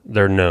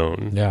they're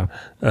known. Yeah.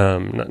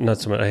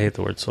 Not so much. I hate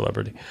the word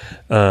celebrity.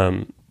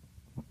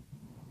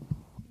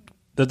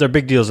 That they're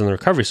big deals in the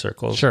recovery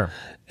circles. Sure.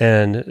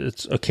 And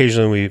it's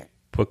occasionally we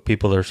book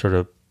people that are sort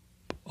of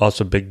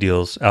also big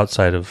deals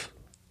outside of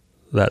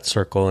that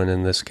circle. And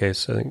in this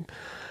case, I think,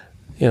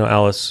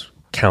 Alice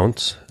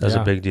counts as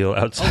a big deal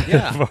outside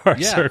of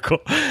our circle.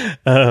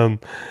 So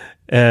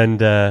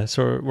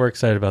we're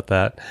excited about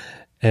that.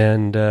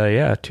 And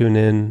tune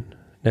in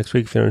next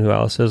week. If you don't know who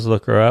Alice is,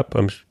 look her up.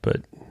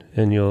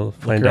 And you'll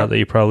find out that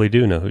you probably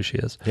do know who she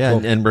is. Yeah,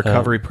 and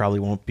recovery probably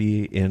won't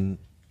be in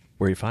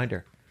where you find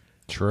her.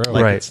 True.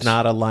 Like it's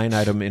not a line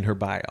item in her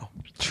bio.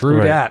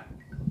 True that.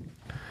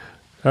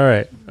 All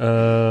right.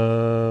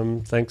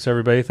 Thanks,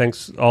 everybody.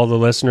 Thanks, all the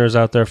listeners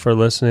out there for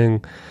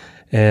listening.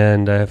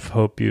 And I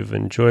hope you've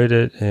enjoyed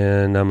it.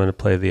 And I'm going to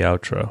play the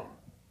outro.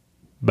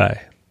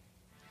 Bye.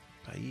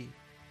 Bye.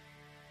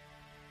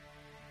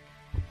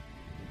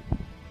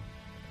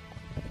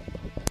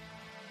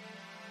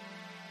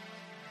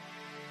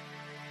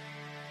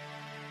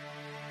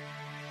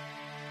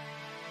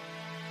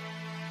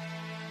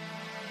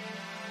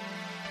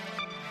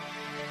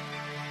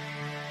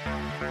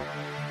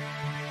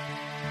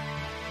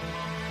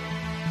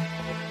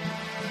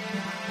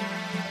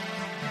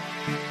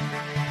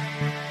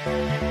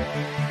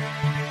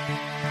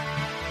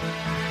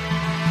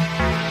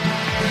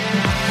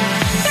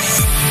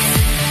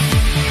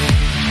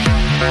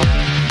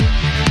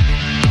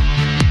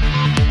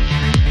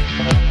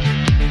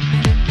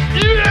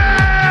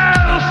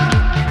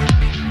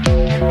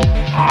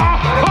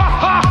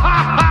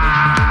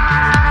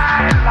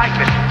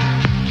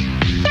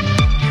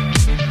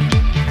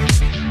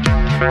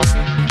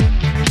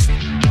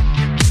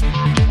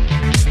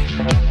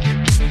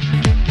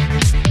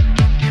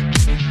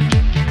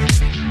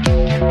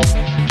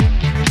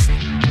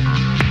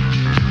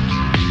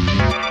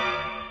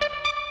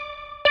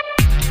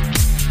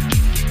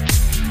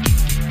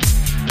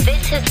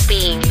 This has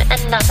been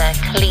another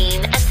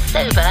clean and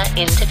sober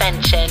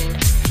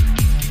intervention.